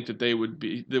guess they think that they would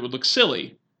look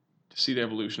silly to see the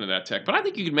evolution of that tech. But I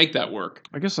think you could make that work.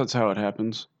 I guess that's how it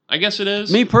happens. I guess it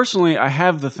is. Me personally, I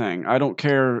have the thing. I don't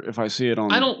care if I see it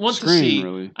on I don't want screen, to see.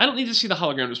 really. I don't need to see the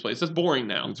hologram displays. That's boring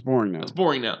now. It's boring now. That's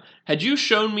boring now. Had you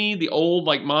shown me the old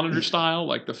like monitor style,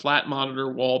 like the flat monitor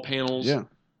wall panels, Yeah.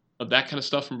 of that kind of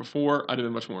stuff from before, I'd have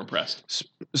been much more impressed.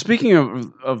 Speaking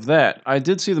of that, I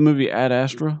did see the movie Ad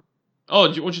Astra. Oh,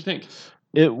 what'd you think?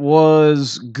 It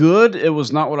was good. It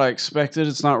was not what I expected.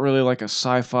 It's not really like a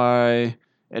sci-fi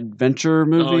adventure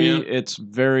movie. yeah? It's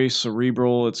very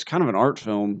cerebral. It's kind of an art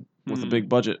film with a Hmm. big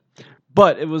budget.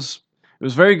 But it was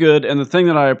very good, and the thing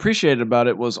that I appreciated about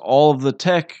it was all of the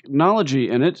technology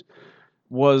in it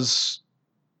was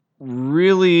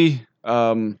really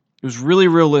it was really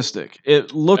realistic.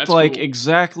 It looked That's like cool.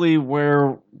 exactly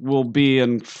where we'll be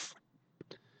in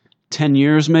 10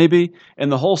 years maybe,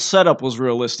 and the whole setup was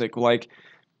realistic. Like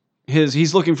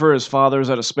he's looking for his father's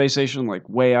at a space station like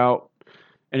way out,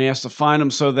 and he has to find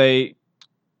him, so they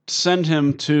send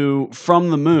him from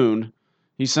the moon.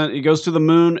 He goes to the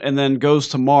moon and then goes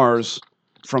to Mars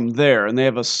from there, and they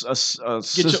have Get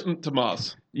you to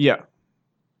Mars. yeah,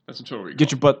 That's what we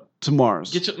get your butt to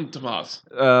Mars. Get you to Mars.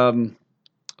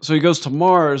 So he goes to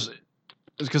Mars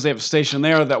because they have a station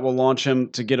there that will launch him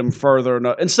to get him further.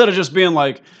 Instead of just being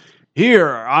like, here,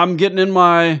 I'm getting in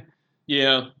my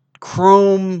Yeah,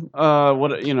 Chrome,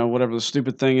 whatever the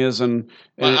stupid thing is, and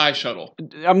my iShuttle.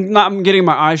 I'm getting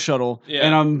my iShuttle, Yeah.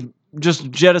 and I'm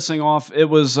just jettisoning off. It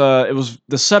was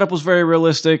the setup was very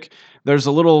realistic. There's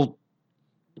a little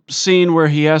scene where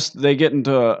they get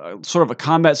into sort of a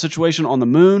combat situation on the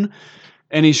moon,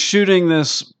 and he's shooting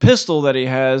this pistol that he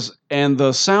has, and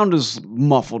the sound is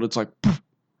muffled. It's like poof,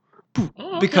 poof, Oh,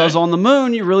 okay. because on the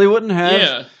moon you really wouldn't have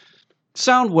Yeah,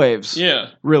 sound waves, yeah.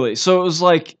 really. So it was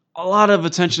like a lot of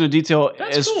attention to detail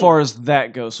That's as cool. far as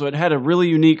that goes. So it had a really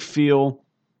unique feel.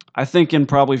 I think in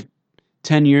probably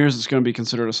 10 years it's going to be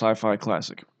considered a sci-fi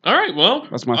classic. All right, well,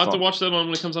 That's my I'll have to thought. watch that one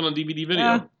when it comes on DVD video.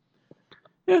 Yeah.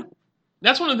 Yeah.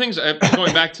 That's one of the things,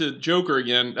 going back to Joker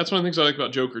again, that's one of the things I like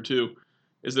about Joker too,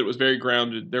 is that it was very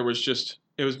grounded. It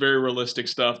was very realistic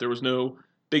stuff. There was no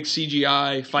big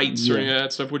CGI fights or any of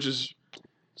that stuff, which is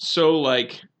so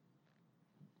like,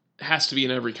 has to be in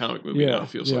every comic movie now, it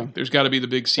feels like. There's got to be the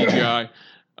big CGI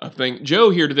thing. Joe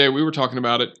here today, we were talking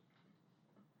about it.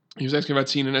 He was asking if I'd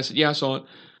seen it, and I said, yeah, I saw it.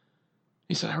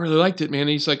 He said, I really liked it, man. And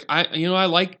he's like, I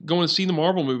like going to see the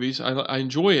Marvel movies. I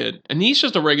enjoy it. And he's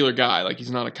just a regular guy. Like,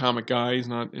 he's not a comic guy. He's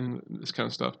not in this kind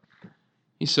of stuff.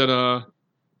 He said, but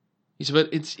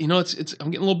it's, I'm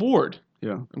getting a little bored.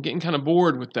 Yeah. I'm getting kind of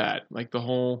bored with that. Like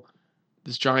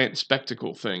this giant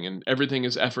spectacle thing, and everything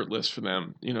is effortless for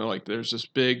them. Like there's this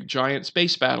big giant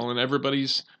space battle and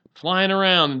everybody's flying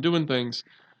around and doing things.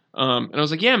 And I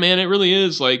was like, yeah, man, it really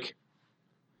is. Like,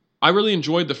 I really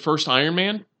enjoyed the first Iron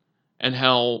Man, and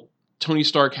how Tony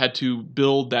Stark had to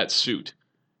build that suit,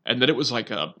 and that it was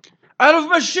like out of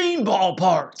machine ball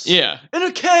parts. Yeah. In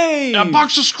a cave. A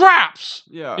box of scraps.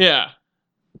 Yeah. Yeah.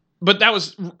 But that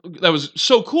was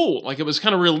so cool. Like, it was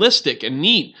kind of realistic and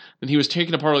neat that he was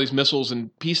taking apart all these missiles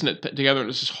and piecing it together. And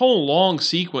it's this whole long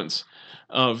sequence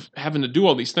of having to do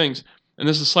all these things. And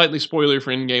this is slightly spoiler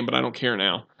for Endgame, but I don't care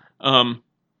now.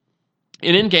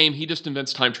 In Endgame, he just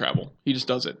invents time travel. He just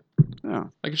does it. Yeah.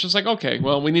 Like, it's just like, okay,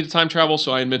 well, we need to time travel,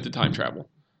 so I invented time travel.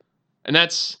 And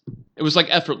it was like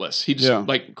effortless. He just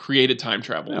like created time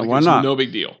travel. Yeah, like, why it was not? No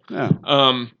big deal. Yeah.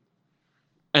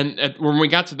 And when we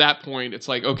got to that point, it's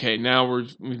like, okay, now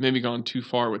we've maybe gone too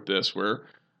far with this, where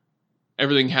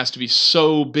everything has to be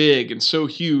so big and so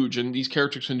huge, and these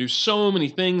characters can do so many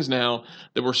things now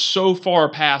that we're so far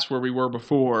past where we were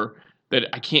before that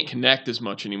I can't connect as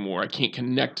much anymore. I can't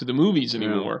connect to the movies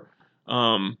anymore.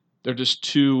 They're just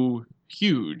too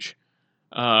huge.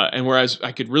 And whereas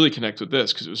I could really connect with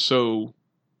this because it was so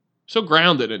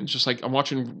grounded, and just like I'm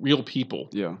watching real people,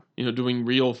 doing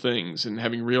real things and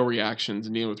having real reactions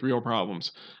and dealing with real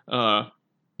problems.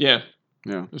 It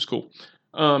was cool.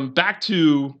 Back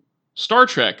to Star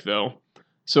Trek though.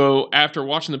 So after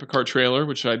watching the Picard trailer,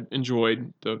 which I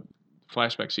enjoyed, the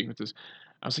flashback sequences,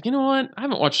 I was like, you know what? I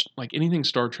haven't watched like anything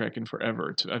Star Trek in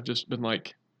forever. I've just been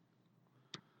like,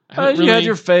 you had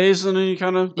your phase, and then you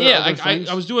kind of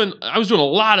I was doing a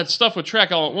lot of stuff with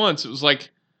Trek all at once. It was like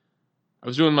I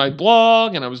was doing my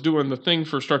blog, and I was doing the thing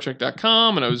for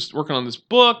StarTrek.com, and I was working on this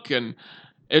book, and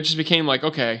it just became like,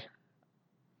 okay,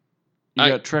 you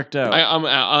got trekked out.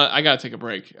 I got to take a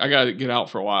break. I got to get out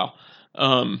for a while.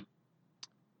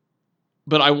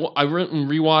 But I went and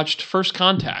rewatched First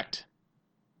Contact.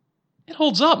 It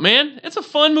holds up, man. It's a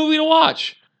fun movie to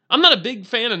watch. I'm not a big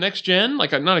fan of Next Gen.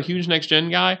 Like, I'm not a huge Next Gen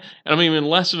guy, and I'm even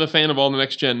less of a fan of all the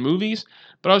Next Gen movies.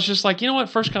 But I was just like, you know what?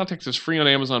 First Contact is free on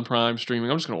Amazon Prime streaming.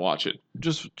 I'm just going to watch it.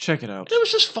 Just check it out. It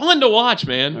was just fun to watch,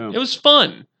 man. Yeah. It was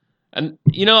fun. And,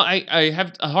 you know, I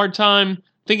have a hard time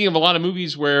thinking of a lot of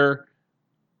movies where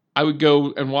I would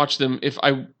go and watch them. If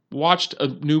I watched a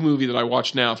new movie that I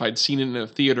watch now, if I'd seen it in a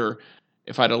theater,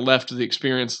 if I'd have left the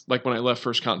experience like when I left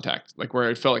First Contact, like where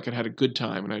I felt like I had a good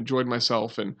time and I enjoyed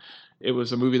myself and it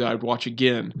was a movie that I'd watch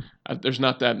again. There's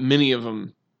not that many of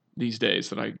them these days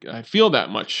that I feel that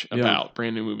much about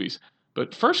brand new movies.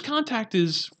 But First Contact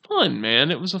is fun,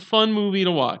 man. It was a fun movie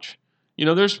to watch. You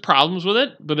know, there's problems with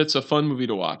it, but it's a fun movie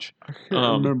to watch. I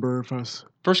can't remember if I...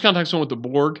 First Contact's one with the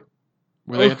Borg,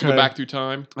 where they have to go back through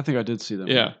time. I think I did see that.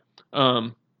 Yeah.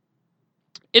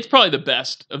 It's probably the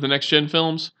best of the next gen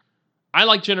films. I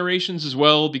like Generations as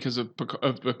well because of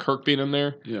Kirk being in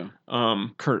there. Yeah.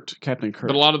 Captain Kurt.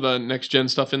 But a lot of the next gen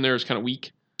stuff in there is kind of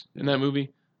weak in that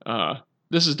movie.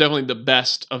 This is definitely the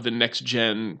best of the next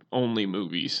gen only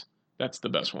movies. That's the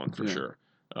best one for sure.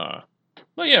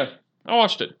 But yeah, I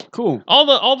watched it. Cool.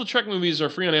 All the Trek movies are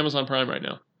free on Amazon Prime right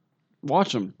now.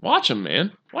 Watch them. Watch them,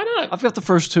 man. Why not? I've got the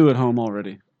first two at home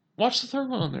already. Watch the third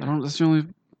one on there. That's the only...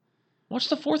 Watch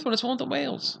the fourth one. It's one with the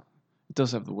whales. It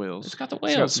does have the whales. It's got the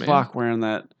whales, It's got Spock man. wearing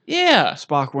that. Yeah.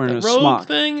 Spock wearing his robe smock.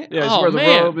 thing. Yeah, he's wearing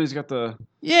the robe. He's got the...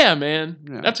 Yeah, man.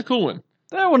 Yeah. That's a cool one.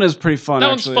 That one is pretty fun, That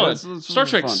actually. one's fun. That's Star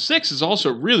Trek fun. 6 is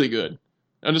also really good.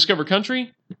 Undiscovered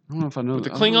Country I don't know if I know with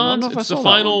the that. I don't Klingons. know if I It's saw the that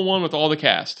final one with all the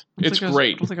cast. It's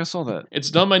great. I don't think I saw that.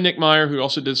 It's done by Nick Meyer, who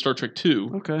also did Star Trek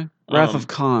 2. Okay. Wrath of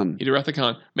Khan. He did Wrath of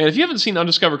Khan. Man, if you haven't seen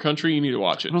Undiscovered Country, you need to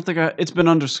watch I it. don't think it's been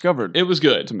undiscovered. It was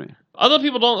good. To me. Other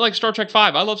people don't like Star Trek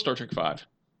 5. I love Star Trek 5.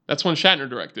 That's one Shatner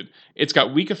directed. It's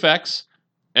got weak effects,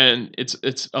 and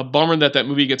it's a bummer that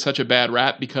movie gets such a bad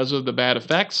rap because of the bad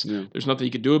effects. Yeah. There's nothing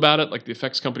you could do about it. Like the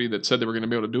effects company that said they were going to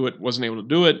be able to do it wasn't able to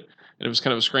do it, and it was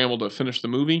kind of a scramble to finish the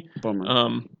movie.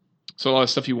 Bummer. So a lot of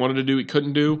stuff he wanted to do, he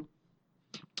couldn't do.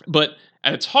 But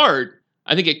at its heart,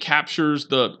 I think it captures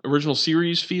the original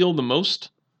series feel the most,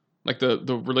 like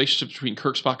the relationships between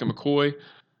Kirk, Spock, and McCoy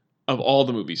of all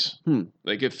the movies.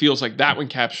 Like it feels like that one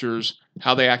captures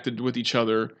how they acted with each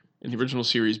other in the original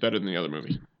series better than the other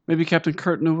movie. Maybe Captain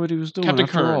Kurt knew what he was doing. Captain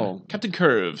after Curve. all. Captain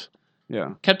Curve.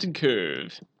 Yeah. Captain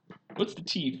Curve. What's the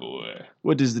T for?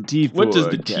 What does the T for? What does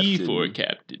the Captain? T for,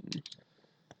 Captain?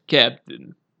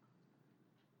 Captain.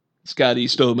 Scotty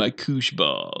stole my koosh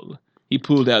ball. He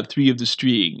pulled out 3 of the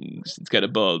strings. It's got a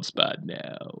bald spot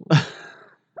now.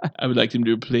 I would like him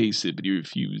to replace it, but he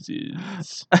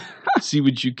refuses. See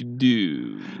what you can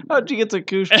do. How'd you get to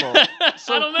koosh ball? I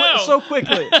don't know. So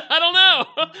quickly. I don't know.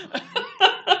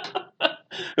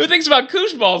 Who thinks about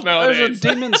koosh balls nowadays? There's a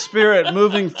demon spirit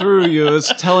moving through you.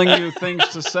 It's telling you things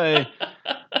to say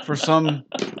for some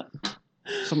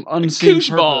unseen koosh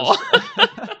ball.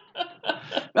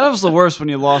 That was the worst when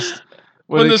you lost.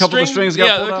 When a couple of strings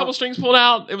got pulled out. a couple strings pulled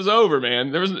out. It was over,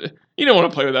 man. You don't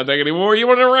want to play with that thing anymore. You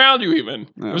want it around you even.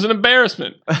 No. It was an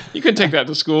embarrassment. You couldn't take that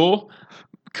to school.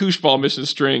 Koosh ball missing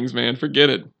strings, man. Forget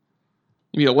it.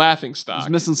 You'd be a laughing stock. He's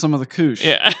missing some of the koosh.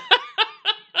 Yeah.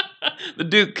 The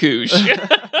Duke koosh.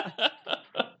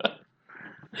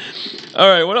 All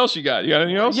right, what else you got? You got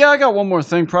anything else? Yeah, I got one more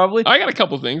thing probably. I got a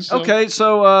couple things. So. Okay,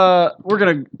 so we're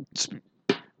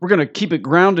gonna keep it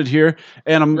grounded here,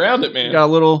 and I'm grounded, man. Got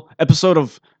a little episode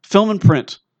of Film and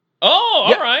Print. Oh,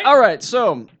 all right. All right.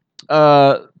 So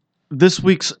this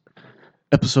week's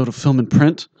episode of Film and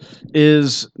Print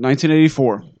is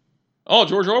 1984. Oh,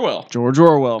 George Orwell. George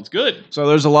Orwell. It's good. So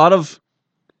there's a lot of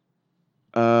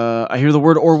I hear the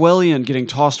word Orwellian getting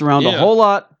tossed around a whole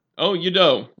lot. Oh, you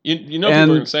know. You know people are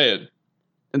going to say it.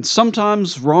 And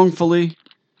sometimes wrongfully,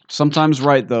 sometimes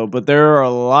right, though. But there are a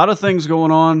lot of things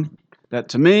going on that,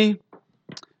 to me,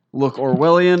 look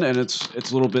Orwellian, and it's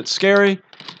a little bit scary.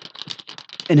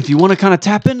 And if you want to kind of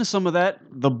tap into some of that,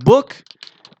 the book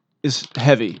is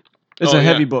heavy. It's a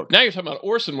heavy book. Now you're talking about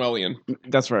Orson Welles.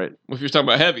 That's right. If you're talking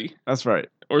about heavy. That's right.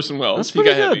 Orson Welles. That's pretty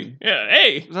he got good. Heavy. Yeah,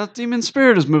 hey. That demon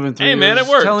spirit is moving through. Hey, man, it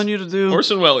works. Telling you to do.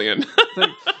 Orson Welles.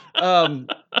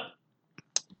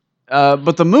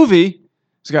 But the movie,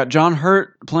 it's got John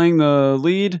Hurt playing the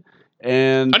lead,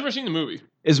 and I've never seen the movie.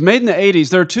 It's made in the 80s.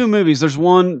 There are 2 movies. There's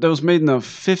one that was made in the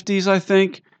 50s, I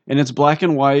think, and it's black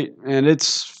and white, and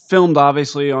it's filmed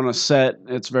obviously on a set.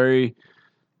 It's very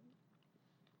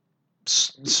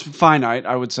finite,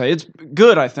 I would say. It's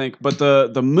good, I think, but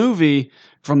the movie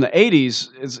from the 80s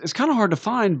is kind of hard to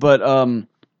find, but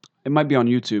it might be on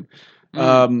YouTube.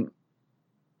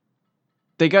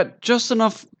 They got just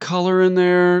enough color in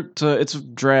there it's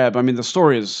drab. I mean, the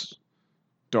story is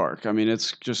dark. I mean,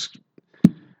 it's just,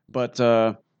 but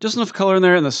just enough color in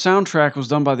there, and the soundtrack was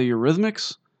done by the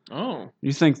Eurythmics. Oh,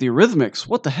 You think the Eurythmics?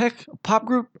 What the heck? A pop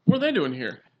group? what are they doing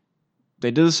here? They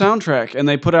did the soundtrack, and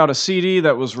they put out a CD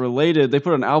that was related. They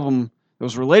put an album that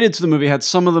was related to the movie, had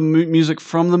some of the music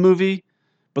from the movie,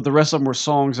 but the rest of them were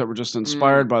songs that were just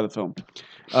inspired by the film.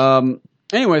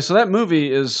 Anyway, so that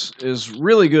movie is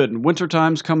really good. And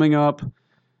wintertime's coming up,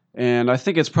 and I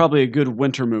think it's probably a good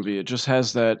winter movie. It just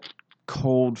has that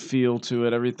cold feel to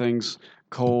it. Everything's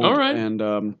cold, All right. and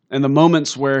the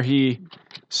moments where he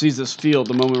sees this field,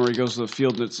 the moment where he goes to the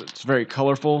field, it's very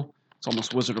colorful. It's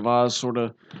almost Wizard of Oz sort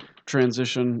of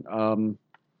transition.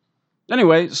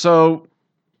 Anyway, so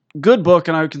good book,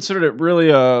 and I considered it really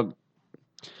a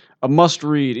must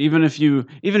read. Even if you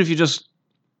just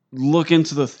look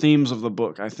into the themes of the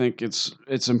book, I think it's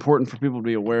important for people to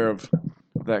be aware of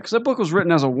that, because that book was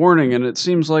written as a warning, and it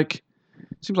seems like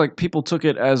people took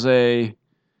it as a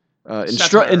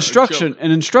Satire,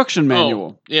 an instruction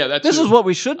manual. Oh, yeah, that's This is what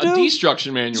we should do. A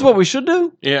destruction manual. This is what we should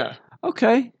do. Yeah.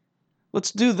 Okay,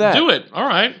 let's do that. Do it. All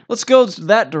right. Let's go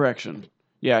that direction.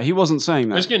 Yeah, he wasn't saying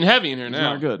that. It's getting heavy in here It's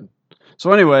now. not good.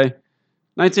 So anyway,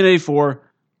 1984,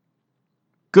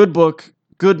 good book,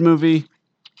 good movie,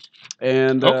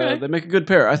 and Okay. they make a good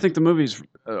pair. I think the movie's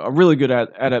a really good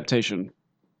adaptation.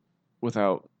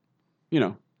 Without, he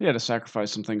had to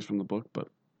sacrifice some things from the book, but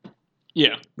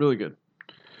Yeah. really good.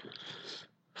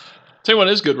 Tell you what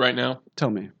is good right now. Tell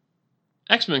me.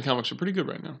 X-Men comics are pretty good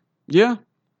right now. Yeah,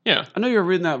 Yeah. I know you were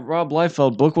reading that Rob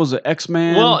Liefeld book. Was it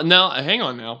X-Man? Well, now hang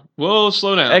on now. Whoa,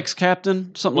 slow down.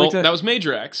 X-Captain, something well, like that. that was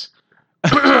Major X,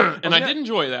 and I gonna- did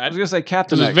enjoy I that. was gonna say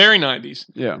Captain It was X. very 90s.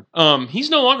 Yeah. He's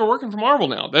no longer working for Marvel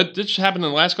now. That just happened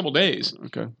in the last couple days.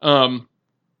 Okay.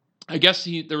 I guess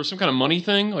there was some kind of money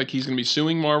thing, like he's going to be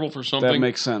suing Marvel for something. That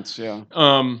makes sense. Yeah.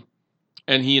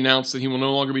 And he announced that he will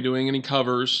no longer be doing any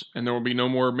covers, and there will be no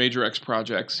more Major X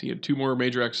projects. He had 2 more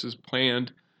Major X's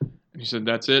planned, and he said,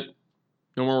 "That's it.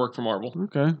 No more work for Marvel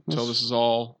Okay. until this is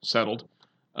all settled,"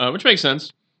 which makes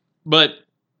sense. But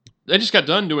they just got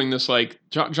done doing this, like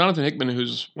Jonathan Hickman,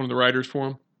 who's one of the writers for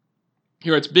him. He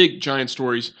writes big, giant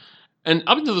stories, and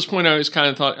up until this point, I always kind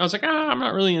of thought, I was like, I'm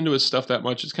not really into his stuff that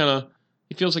much. It's kind of,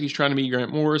 he feels like he's trying to be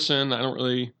Grant Morrison. I don't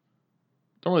really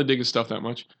dig his stuff that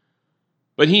much.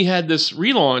 But he had this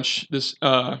relaunch, this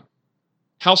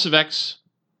House of X,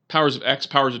 Powers of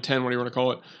 10, what do you want to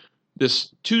call it? This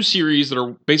 2 series that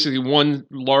are basically one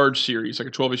large series, like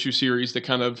a 12-issue series that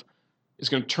kind of is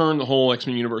going to turn the whole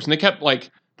X-Men universe. And they kept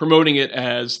like promoting it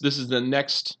as this is the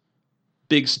next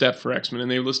big step for X-Men.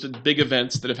 And they listed big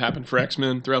events that have happened for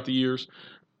X-Men throughout the years.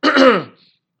 And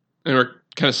were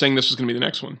kind of saying this was going to be the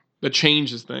next one that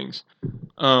changes things.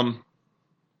 And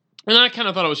I kind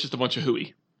of thought it was just a bunch of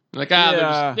hooey. Like,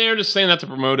 they're just saying that to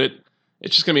promote it.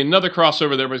 It's just going to be another crossover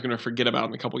that everybody's going to forget about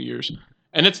in a couple years.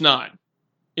 And it's not.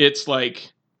 It's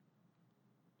like,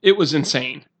 it was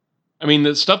insane. I mean,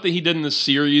 the stuff that he did in this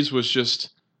series was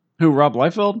just... Who, Rob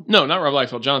Liefeld? No, not Rob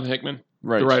Liefeld. Jonathan Hickman,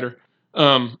 Right. the writer.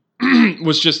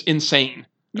 Was just insane.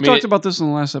 You talked about this in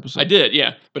the last episode. I did,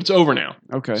 yeah. But it's over now.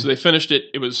 Okay. So they finished it.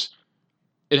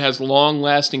 It has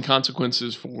long-lasting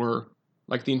consequences for,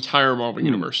 like, the entire Marvel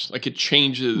universe. Like, it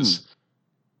changes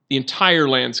the entire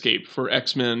landscape for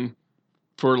X-Men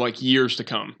for, like, years to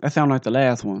come. That sounded like the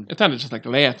last one. It sounded just like the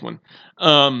last one.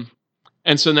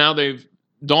 And so now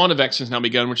Dawn of X has now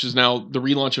begun, which is now the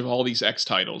relaunch of all these X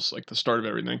titles, like the start of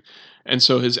everything. And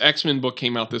so his X-Men book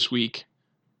came out this week,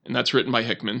 and that's written by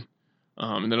Hickman.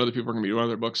 And then other people are going to be doing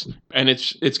other books. And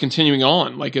it's continuing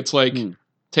on. Like, it's like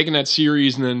taking that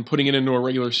series and then putting it into a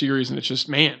regular series, and it's just,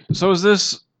 man. So is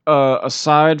this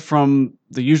aside from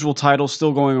the usual title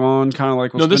still going on, kind of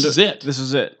like... No, this is it. This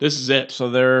is it. This is it. So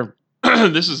they're...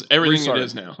 This is everything Restarted. it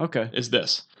is now. Okay. Is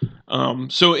this.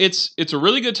 So it's a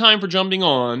really good time for jumping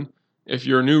on if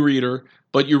you're a new reader,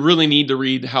 but you really need to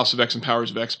read House of X and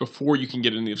Powers of X before you can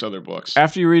get into these other books.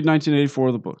 After you read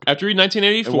 1984, the book. After you read And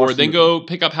 1984, watch the then movie. go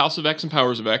pick up House of X and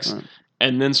Powers of X, Right.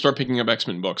 and then start picking up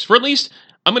X-Men books. For at least,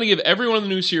 I'm going to give everyone in the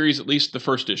new series at least the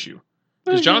first issue.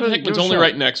 Because Jonathan Hickman's only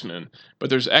writing X-Men, but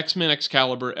there's X-Men,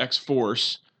 Excalibur,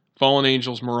 X-Force, Fallen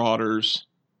Angels, Marauders,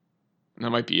 and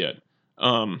that might be it.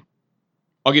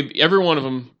 I'll give every one of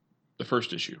them the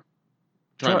first issue.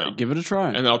 Try them out. Give it a try.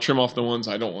 And then I'll trim off the ones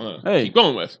I don't want to Hey. keep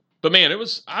going with. But man,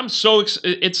 I'm so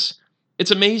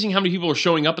it's amazing how many people are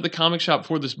showing up at the comic shop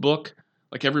for this book,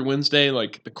 like every Wednesday,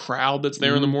 like the crowd that's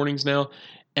there in the mornings now,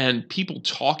 and people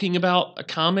talking about a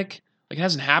comic. Like, it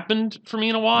hasn't happened for me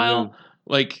in a while. Yeah.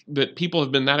 Like, that people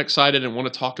have been that excited and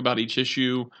want to talk about each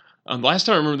issue. The last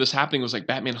time I remember this happening was like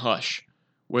Batman Hush,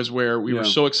 was where we were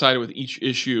so excited with each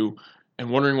issue and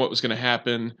wondering what was going to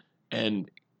happen and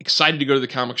excited to go to the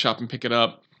comic shop and pick it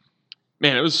up.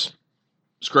 Man, it was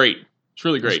great. It's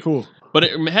really great. It's cool. But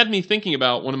it had me thinking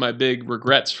about one of my big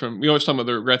regrets from. We always talk about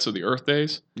the regrets of the Earth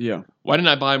days. Yeah. Why didn't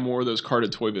I buy more of those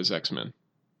carded Toy Biz X-Men?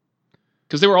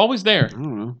 Because they were always there. I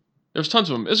don't know. There was tons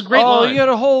of them. It was a great Oh, line. you had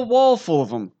a whole wall full of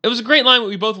them. It was a great line that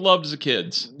we both loved as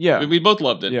kids. Yeah. We both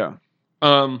loved it. Yeah.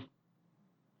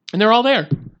 And they're all there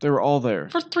They were all there.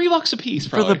 for $3 a piece.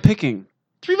 For Probably. the picking.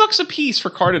 $3 a piece for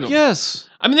carded them. Yes.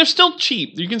 I mean, they're still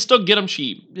cheap. You can still get them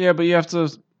cheap. Yeah, but you have to.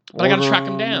 But I gotta order track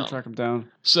 'em down. and Track them down.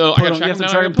 So I Put got to 'em- track you have them to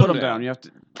down. track I and gotta put them down. You have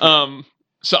to.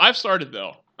 So I've started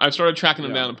though. I've started tracking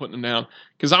them Yeah. down and putting them down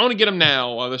because I want to get them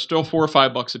now while they're still $4 or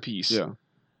 $5 a piece. Yeah.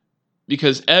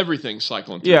 Because everything's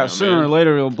cycling through. Yeah. now, Sooner man. or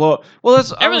later it'll blow up. Well,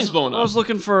 that's Everything's blowing I up. was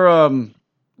looking for. I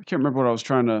can't remember what I was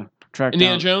trying to track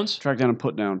Indiana down. Jones. Track down and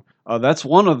put down. That's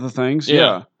one of the things.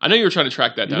 Yeah. I know you were trying to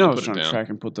track that You down know I and was put it trying to down. track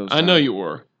and put those. I down. know you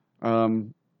were.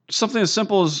 Something as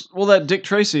simple as that Dick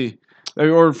Tracy that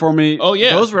you ordered for me. Oh,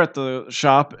 yeah. Those were at the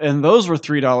shop, and those were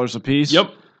 $3 a piece.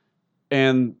 Yep.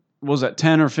 And what was that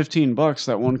 $10 or $15?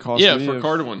 That one cost. Yeah, me for a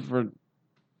carded one. For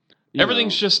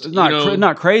Everything's just, it's not you know,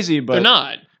 not crazy, but they're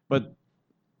not.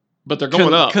 But they're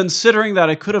going up. Considering that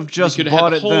I could have just you could have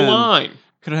bought had it the whole then, line.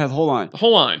 could have had the whole line. The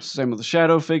whole line. Same with the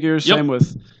Shadow figures. Yep. Same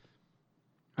with.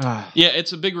 Yeah,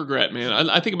 it's a big regret, man.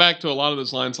 I think back to a lot of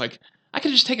those lines. Like, I could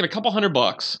have just taken a couple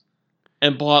 $100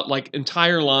 and bought like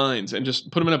entire lines and just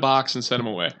put them in a box and sent them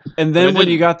away. And But I then when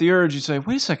you didn't. got the urge, you say,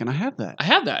 "Wait a second, I have that," I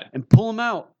have that. and pull them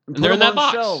out and put they're in them that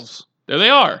on box. shelves. There they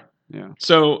are. Yeah.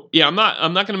 So yeah, I'm not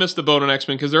going to miss the boat on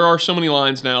X-Men because there are so many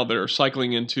lines now that are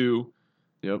cycling into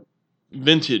Yep.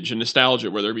 vintage and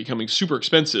nostalgia where they're becoming super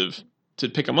expensive to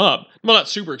pick them up. Well, not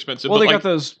super expensive, Well, but they like got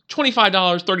those.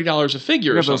 $25, $30 a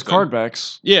figure. They or got those something. card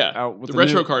backs Yeah, out with the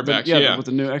retro new, card backs. Yeah, Yeah, with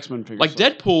the new X-Men figures. like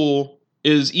Deadpool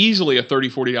is easily a $30,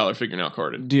 $40 figure now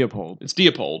carded. Deopold. It's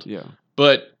Deopold, Yeah.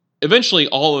 but eventually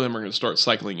all of them are going to start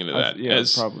cycling into that. Yeah,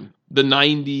 As probably. the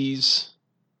 '90s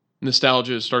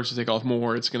nostalgia starts to take off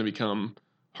more, it's going to become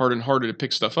harder and harder to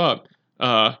pick stuff up.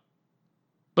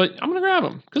 But I'm going to grab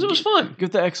them because it was fun.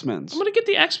 Get the X-Men's. I'm going to get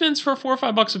the X-Men's for $4 or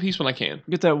 $5 a piece when I can.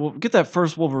 Get that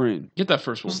first Wolverine. Get that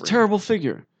first It was a Wolverine. terrible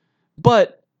figure,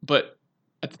 but But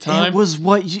at the time, it was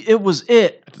it was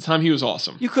it. at the time, he was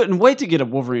awesome. You couldn't wait to get a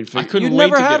Wolverine figure. couldn't You'd wait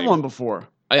never to get had him. one before.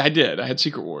 I did. I had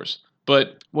Secret Wars,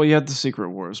 but Well, you had the Secret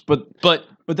Wars, but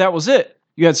that was it.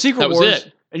 You had Secret that was Wars,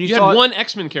 it. and You thought had one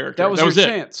X-Men character. that was your it.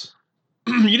 chance.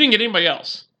 You didn't get anybody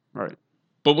else. Right.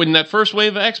 But when that first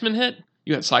wave of X-Men hit,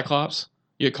 you had Cyclops,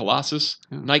 you had Colossus,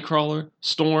 Yeah. Nightcrawler,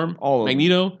 Storm, All of them.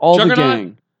 Magneto, All the Juggernaut.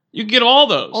 gang. You could get all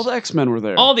those. All the X-Men were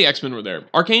there. All the X-Men were there.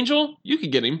 Archangel, you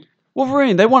could get him.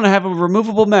 Wolverine, they want to have a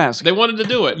removable mask. They wanted to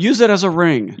do it. Use it as a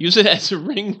ring. Use it as a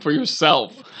ring for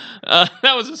yourself.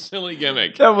 That was a silly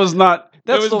gimmick. That was not.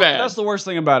 That's was the bad. That's the worst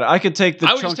thing about it. I could take the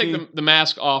I would chunky. just take the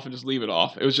mask off and just leave it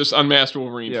off. It was just unmasked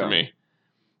Wolverine Yeah. for me.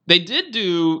 They did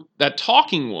do that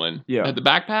talking one. Yeah. It had the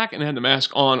backpack and it had the mask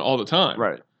on all the time.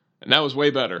 Right. And that was way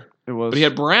better. It was. But he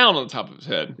had brown on the top of his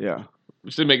head, Yeah.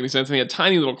 which didn't make any sense. And he had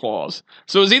tiny little claws.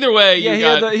 So it was either way, Yeah.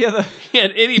 you He he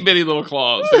had itty bitty little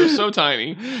claws. They were so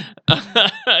tiny.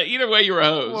 Either way, you were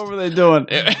hosed. What were they doing?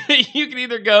 You could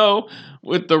either go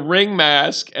with the ring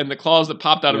mask and the claws that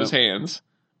popped out of Yep. his hands,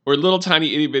 or little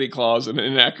tiny itty bitty claws and an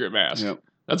inaccurate mask. Yep.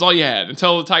 That's all you had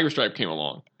until the Tiger Stripe came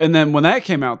along. And then when that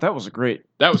came out, that was great.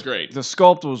 That was great. The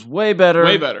sculpt was way better.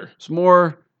 Way better. It's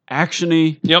more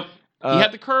actiony. Yep. Uh, He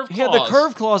had the curved claws. He had the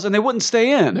curved claws, and they wouldn't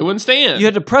stay in. They wouldn't stay in. You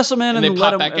had to press them in And and, they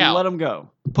let pop them back out. let them go.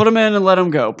 Put them in and let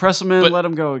them go. Press them in But- and let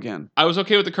them go again. I was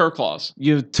okay with the curved claws.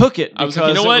 You took it I because was like,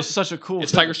 you know it what? was such a cool.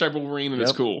 It's thing. Tiger Stripe Wolverine and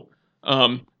it's Yep. cool.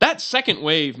 That second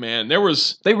wave, man, They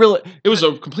really it was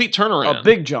a complete turnaround. a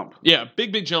big jump. Yeah,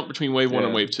 big jump between wave one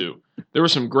and Yeah. wave two. There were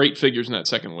some great figures in that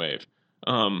second wave.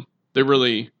 They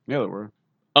really Yeah, they were.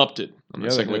 upped it on Yeah, that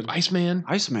they second wave. did. Iceman,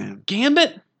 Iceman,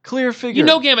 Gambit. clear figure. You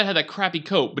know, Gambit had that crappy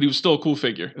coat, but he was still a cool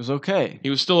figure. it was okay. He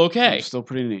was still okay. It was still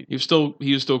pretty neat. He was still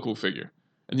a cool figure.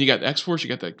 And you got X-Force. You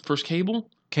got the first Cable.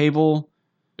 Cable,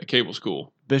 The Cable's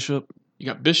cool. Bishop. You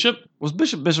got Bishop. Was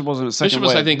Bishop? Bishop wasn't a second Bishop was,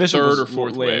 wave. I think, Bishop third was or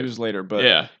fourth later. wave. He was later, but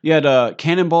Yeah, you had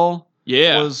Cannonball.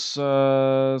 yeah. Was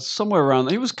somewhere around.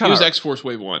 He was He kind was of X-Force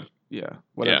wave one. yeah,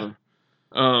 whatever.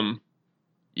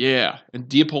 Yeah. And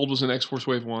Deopold was in X-Force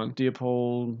wave one.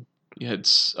 Deopold. You had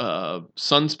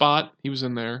Sunspot. He was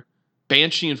in there.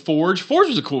 Banshee and Forge. Forge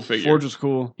was a cool figure. Forge was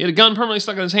cool. He had a gun permanently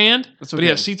stuck in his hand, That's but he okay.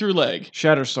 had a see-through leg.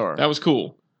 Shatterstar. That was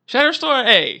cool. Shatterstar,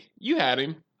 hey, you had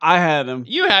him. I had him.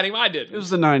 You had him. I didn't. It was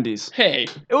the 90s. Hey,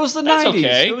 It was the That's 90s.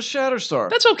 okay. It was Shatterstar.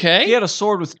 that's okay. He had a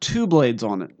sword with 2 blades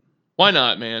on it. Why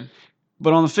not, man?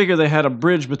 But on the figure, they had a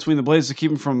bridge between the blades to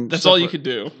keep him from. That's all you could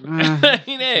do. Uh, I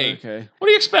mean, hey, Okay. what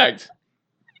do you expect?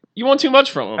 You want too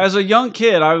much from him. As a young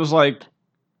kid, I was like,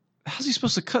 how's he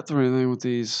supposed to cut through anything with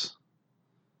these?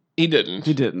 He didn't.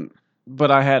 He didn't.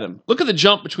 But I had him. Look at the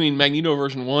jump between Magneto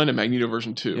version 1 and Magneto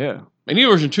version 2. Yeah.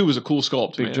 Magneto version 2 was a cool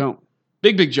sculpt, Big man. jump.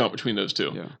 Big jump between those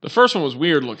two. Yeah. The first one was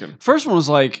weird looking. First one was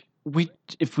like,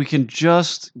 if we can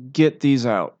just get these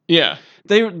out. Yeah.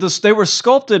 They were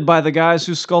sculpted by the guys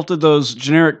who sculpted those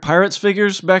generic Pirates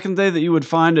figures back in the day that you would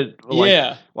find at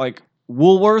like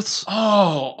Woolworths.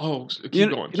 Keep You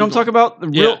going. know what I'm talking about?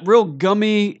 The real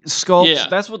gummy sculpts. Yeah.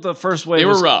 That's what the first wave They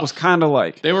were rough. was kind of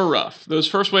like. They were rough. Those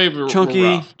first wave were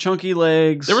rough. Chunky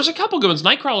legs. There was a couple good ones.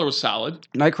 Nightcrawler was solid.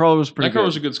 Nightcrawler was pretty Nightcrawler good.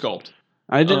 was a good sculpt.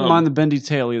 I didn't mind the bendy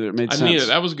tail either. It made sense. I mean,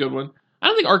 that was a good one. I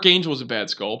don't think Archangel was a bad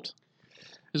sculpt.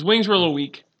 His wings were a little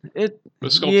weak. It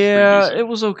was pretty it decent.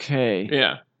 was okay.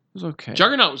 Yeah. It was okay.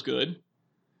 Juggernaut was good.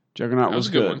 Juggernaut was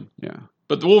a good good. one. Yeah.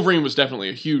 But the Wolverine was definitely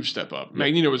a huge step up.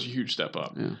 Magneto was a huge step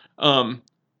up. Yeah.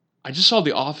 I just saw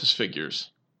the Office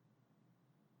figures.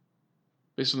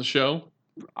 Based on the show?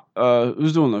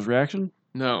 Who's doing those? Reaction?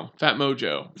 No. Fat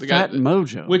Mojo. The Fat guy,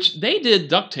 Mojo. Which they did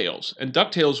DuckTales, and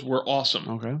DuckTales were awesome.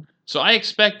 Okay. So I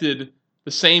expected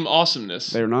the same awesomeness.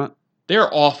 They're not?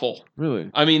 They're awful.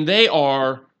 Really? I mean, they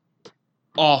are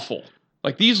awful.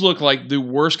 Like, these look like the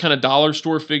worst kind of dollar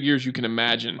store figures you can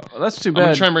imagine. That's too I'm bad.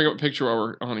 going to try and bring up a picture while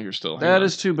we're on here still. That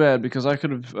is too bad because I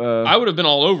could have... I would have been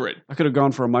all over it. I could have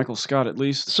gone for a Michael Scott at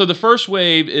least. So the first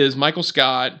wave is Michael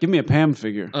Scott. Give me a Pam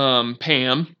figure.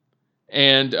 Pam,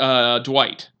 and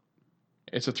Dwight.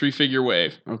 It's a 3-figure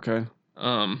wave. Okay.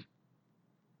 I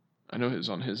know it's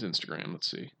on his Instagram. Let's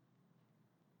see.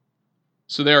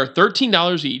 So they are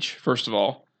 $13 each, first of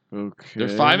all. Okay. They're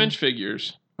 5-inch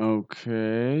figures.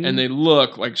 Okay. And they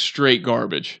look like straight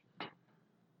garbage.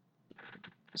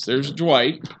 So there's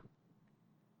Dwight.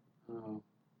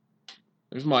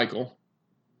 There's Michael.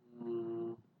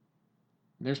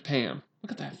 There's Pam.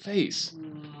 Look at that face.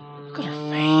 Look at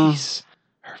her face.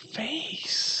 Her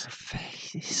face. Her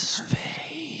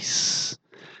face.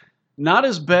 Not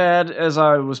as bad as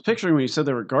I was picturing when you said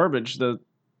they were garbage.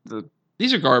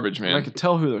 These are garbage, man. I could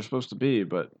tell who they're supposed to be,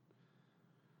 but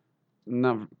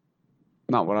not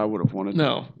what I would have wanted.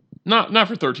 No, not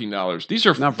for $13. These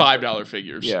are $5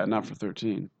 figures. Yeah, not for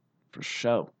 $13. For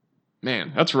show.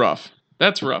 Man, that's rough.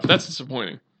 That's rough. That's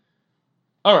disappointing.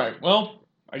 All right, well,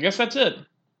 I guess that's it.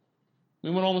 We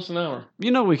went almost an hour.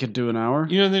 You know we could do an hour.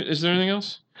 You know, is there anything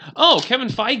else? Oh, Kevin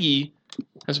Feige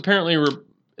has apparently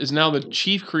is now the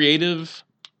chief creative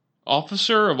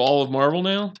officer of all of Marvel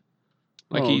now.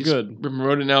 Like he's good.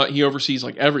 Promoted now. He oversees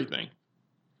like everything,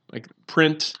 like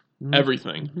print,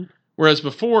 everything. Mm-hmm. Whereas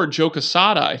before, Joe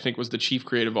Quesada, I think, was the chief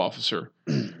creative officer,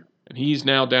 and he's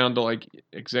now down to like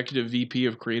executive VP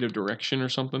of creative direction or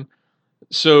something.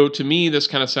 So to me, this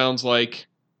kind of sounds like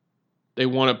they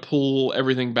want to pull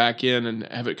everything back in and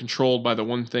have it controlled by the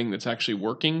one thing that's actually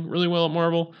working really well at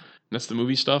Marvel, and that's the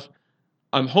movie stuff.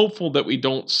 I'm hopeful that we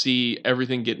don't see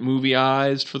everything get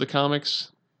movieized for the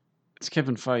comics. It's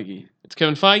Kevin Feige. It's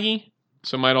Kevin Feige,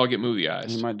 so it might all get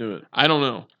movieized. He might do it. I don't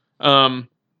know.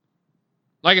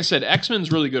 Like I said,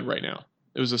 X-Men's really good right now.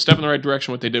 It was a step in the right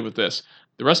direction what they did with this.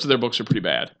 The rest of their books are pretty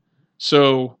bad.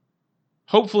 So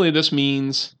hopefully this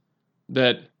means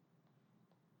that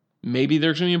maybe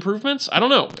there's going to be improvements. I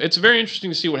don't know. It's very interesting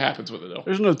to see what happens with it, though.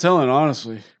 There's no telling,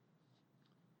 honestly.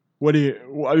 What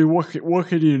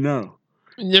can you know?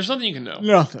 There's nothing you can know.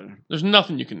 Nothing. There's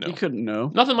nothing you can know. You couldn't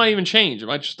know. Nothing might even change. It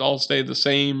might just all stay the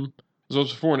same as it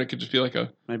was before, and it could just be like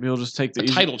maybe he'll just take the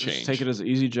title change. Take it as an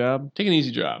easy job. Take an easy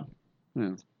job.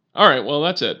 Yeah. All right. Well,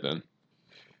 that's it then.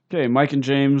 Okay, Mike and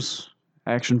James,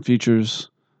 Action Features,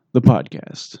 the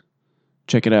podcast.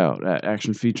 Check it out at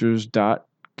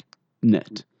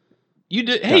actionfeatures.net. You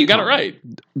did. Hey, you got it right.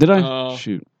 Did I?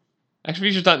 Shoot.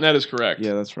 Actionfeatures.net is correct.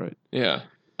 Yeah, that's right. Yeah.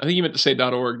 I think you meant to say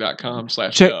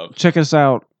 .org.com/gov. Check us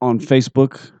out on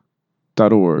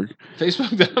Facebook.org.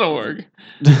 Facebook.org.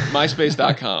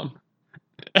 MySpace.com.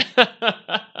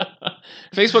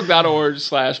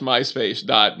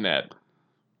 Facebook.org/MySpace.net.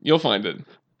 You'll find it.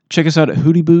 Check us out at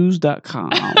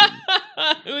HootieBooze.com.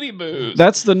 Hootie Booze.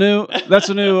 That's a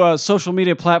new social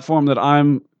media platform that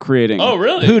I'm creating. Oh,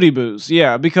 really? Hootie Booze.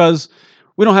 Yeah, because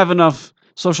we don't have enough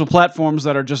social platforms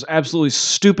that are just absolutely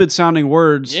stupid sounding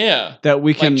words. Yeah. That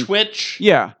we can like Twitch.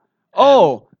 Yeah.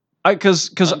 Oh,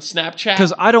 because Snapchat.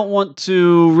 Because I don't want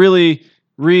to really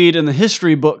read in the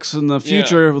history books in the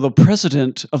future the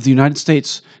president of the United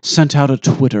States sent out a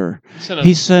Twitter.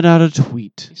 He sent out a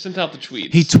tweet. He sent out the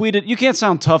tweets. He tweeted. You can't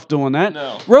sound tough doing that.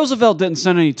 No. Roosevelt didn't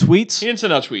send any tweets. He didn't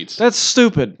send out tweets. That's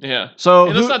stupid. Yeah. So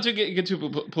let's not get too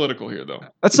political here, though.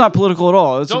 That's not political at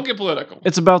all. Don't get political.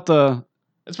 It's about the.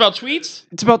 It's about tweets?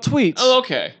 It's about tweets. Oh,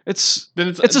 okay. It's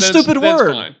a stupid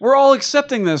word. Fine. We're all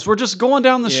accepting this. We're just going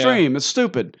down the stream. It's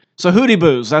stupid. So Hootie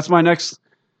Booze. That's my next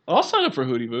I'll sign up for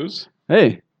Hootie Boos.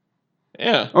 Hey,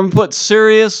 Yeah. I'm gonna put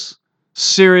serious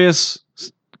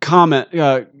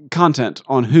content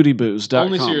on HootieBoos.com.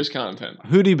 Only serious content.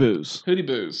 HootieBoos.com. Hootie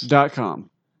Boos.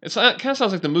 It kind of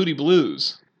sounds like the Moody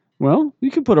Blues. Well,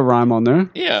 you can put a rhyme on there.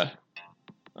 Yeah.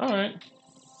 All right.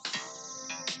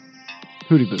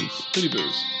 HootieBoos.com. Hootie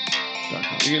Boos. You're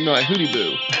gonna be my Hootie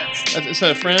Boo. That's,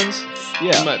 instead of friends,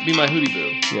 Yeah. be my Hootie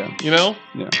Boo. Yeah. You know?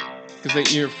 Yeah.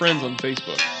 Because you're friends on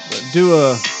Facebook. But Do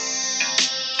a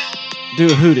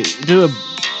hootie. Do a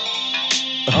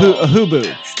hooboo.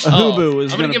 A hooboo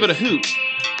is I'm gonna give it a hoot.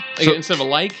 Like, So- instead of a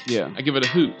like, Yeah. I give it a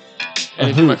hoot. And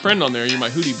A if you're my hoot. friend on there, you're my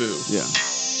Hootie Boo. Yeah.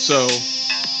 So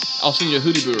I'll send you a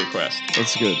Hootie Boo request.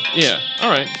 That's good. Yeah. All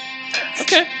right.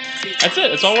 Okay. That's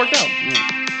it. It's all worked out.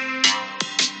 Yeah.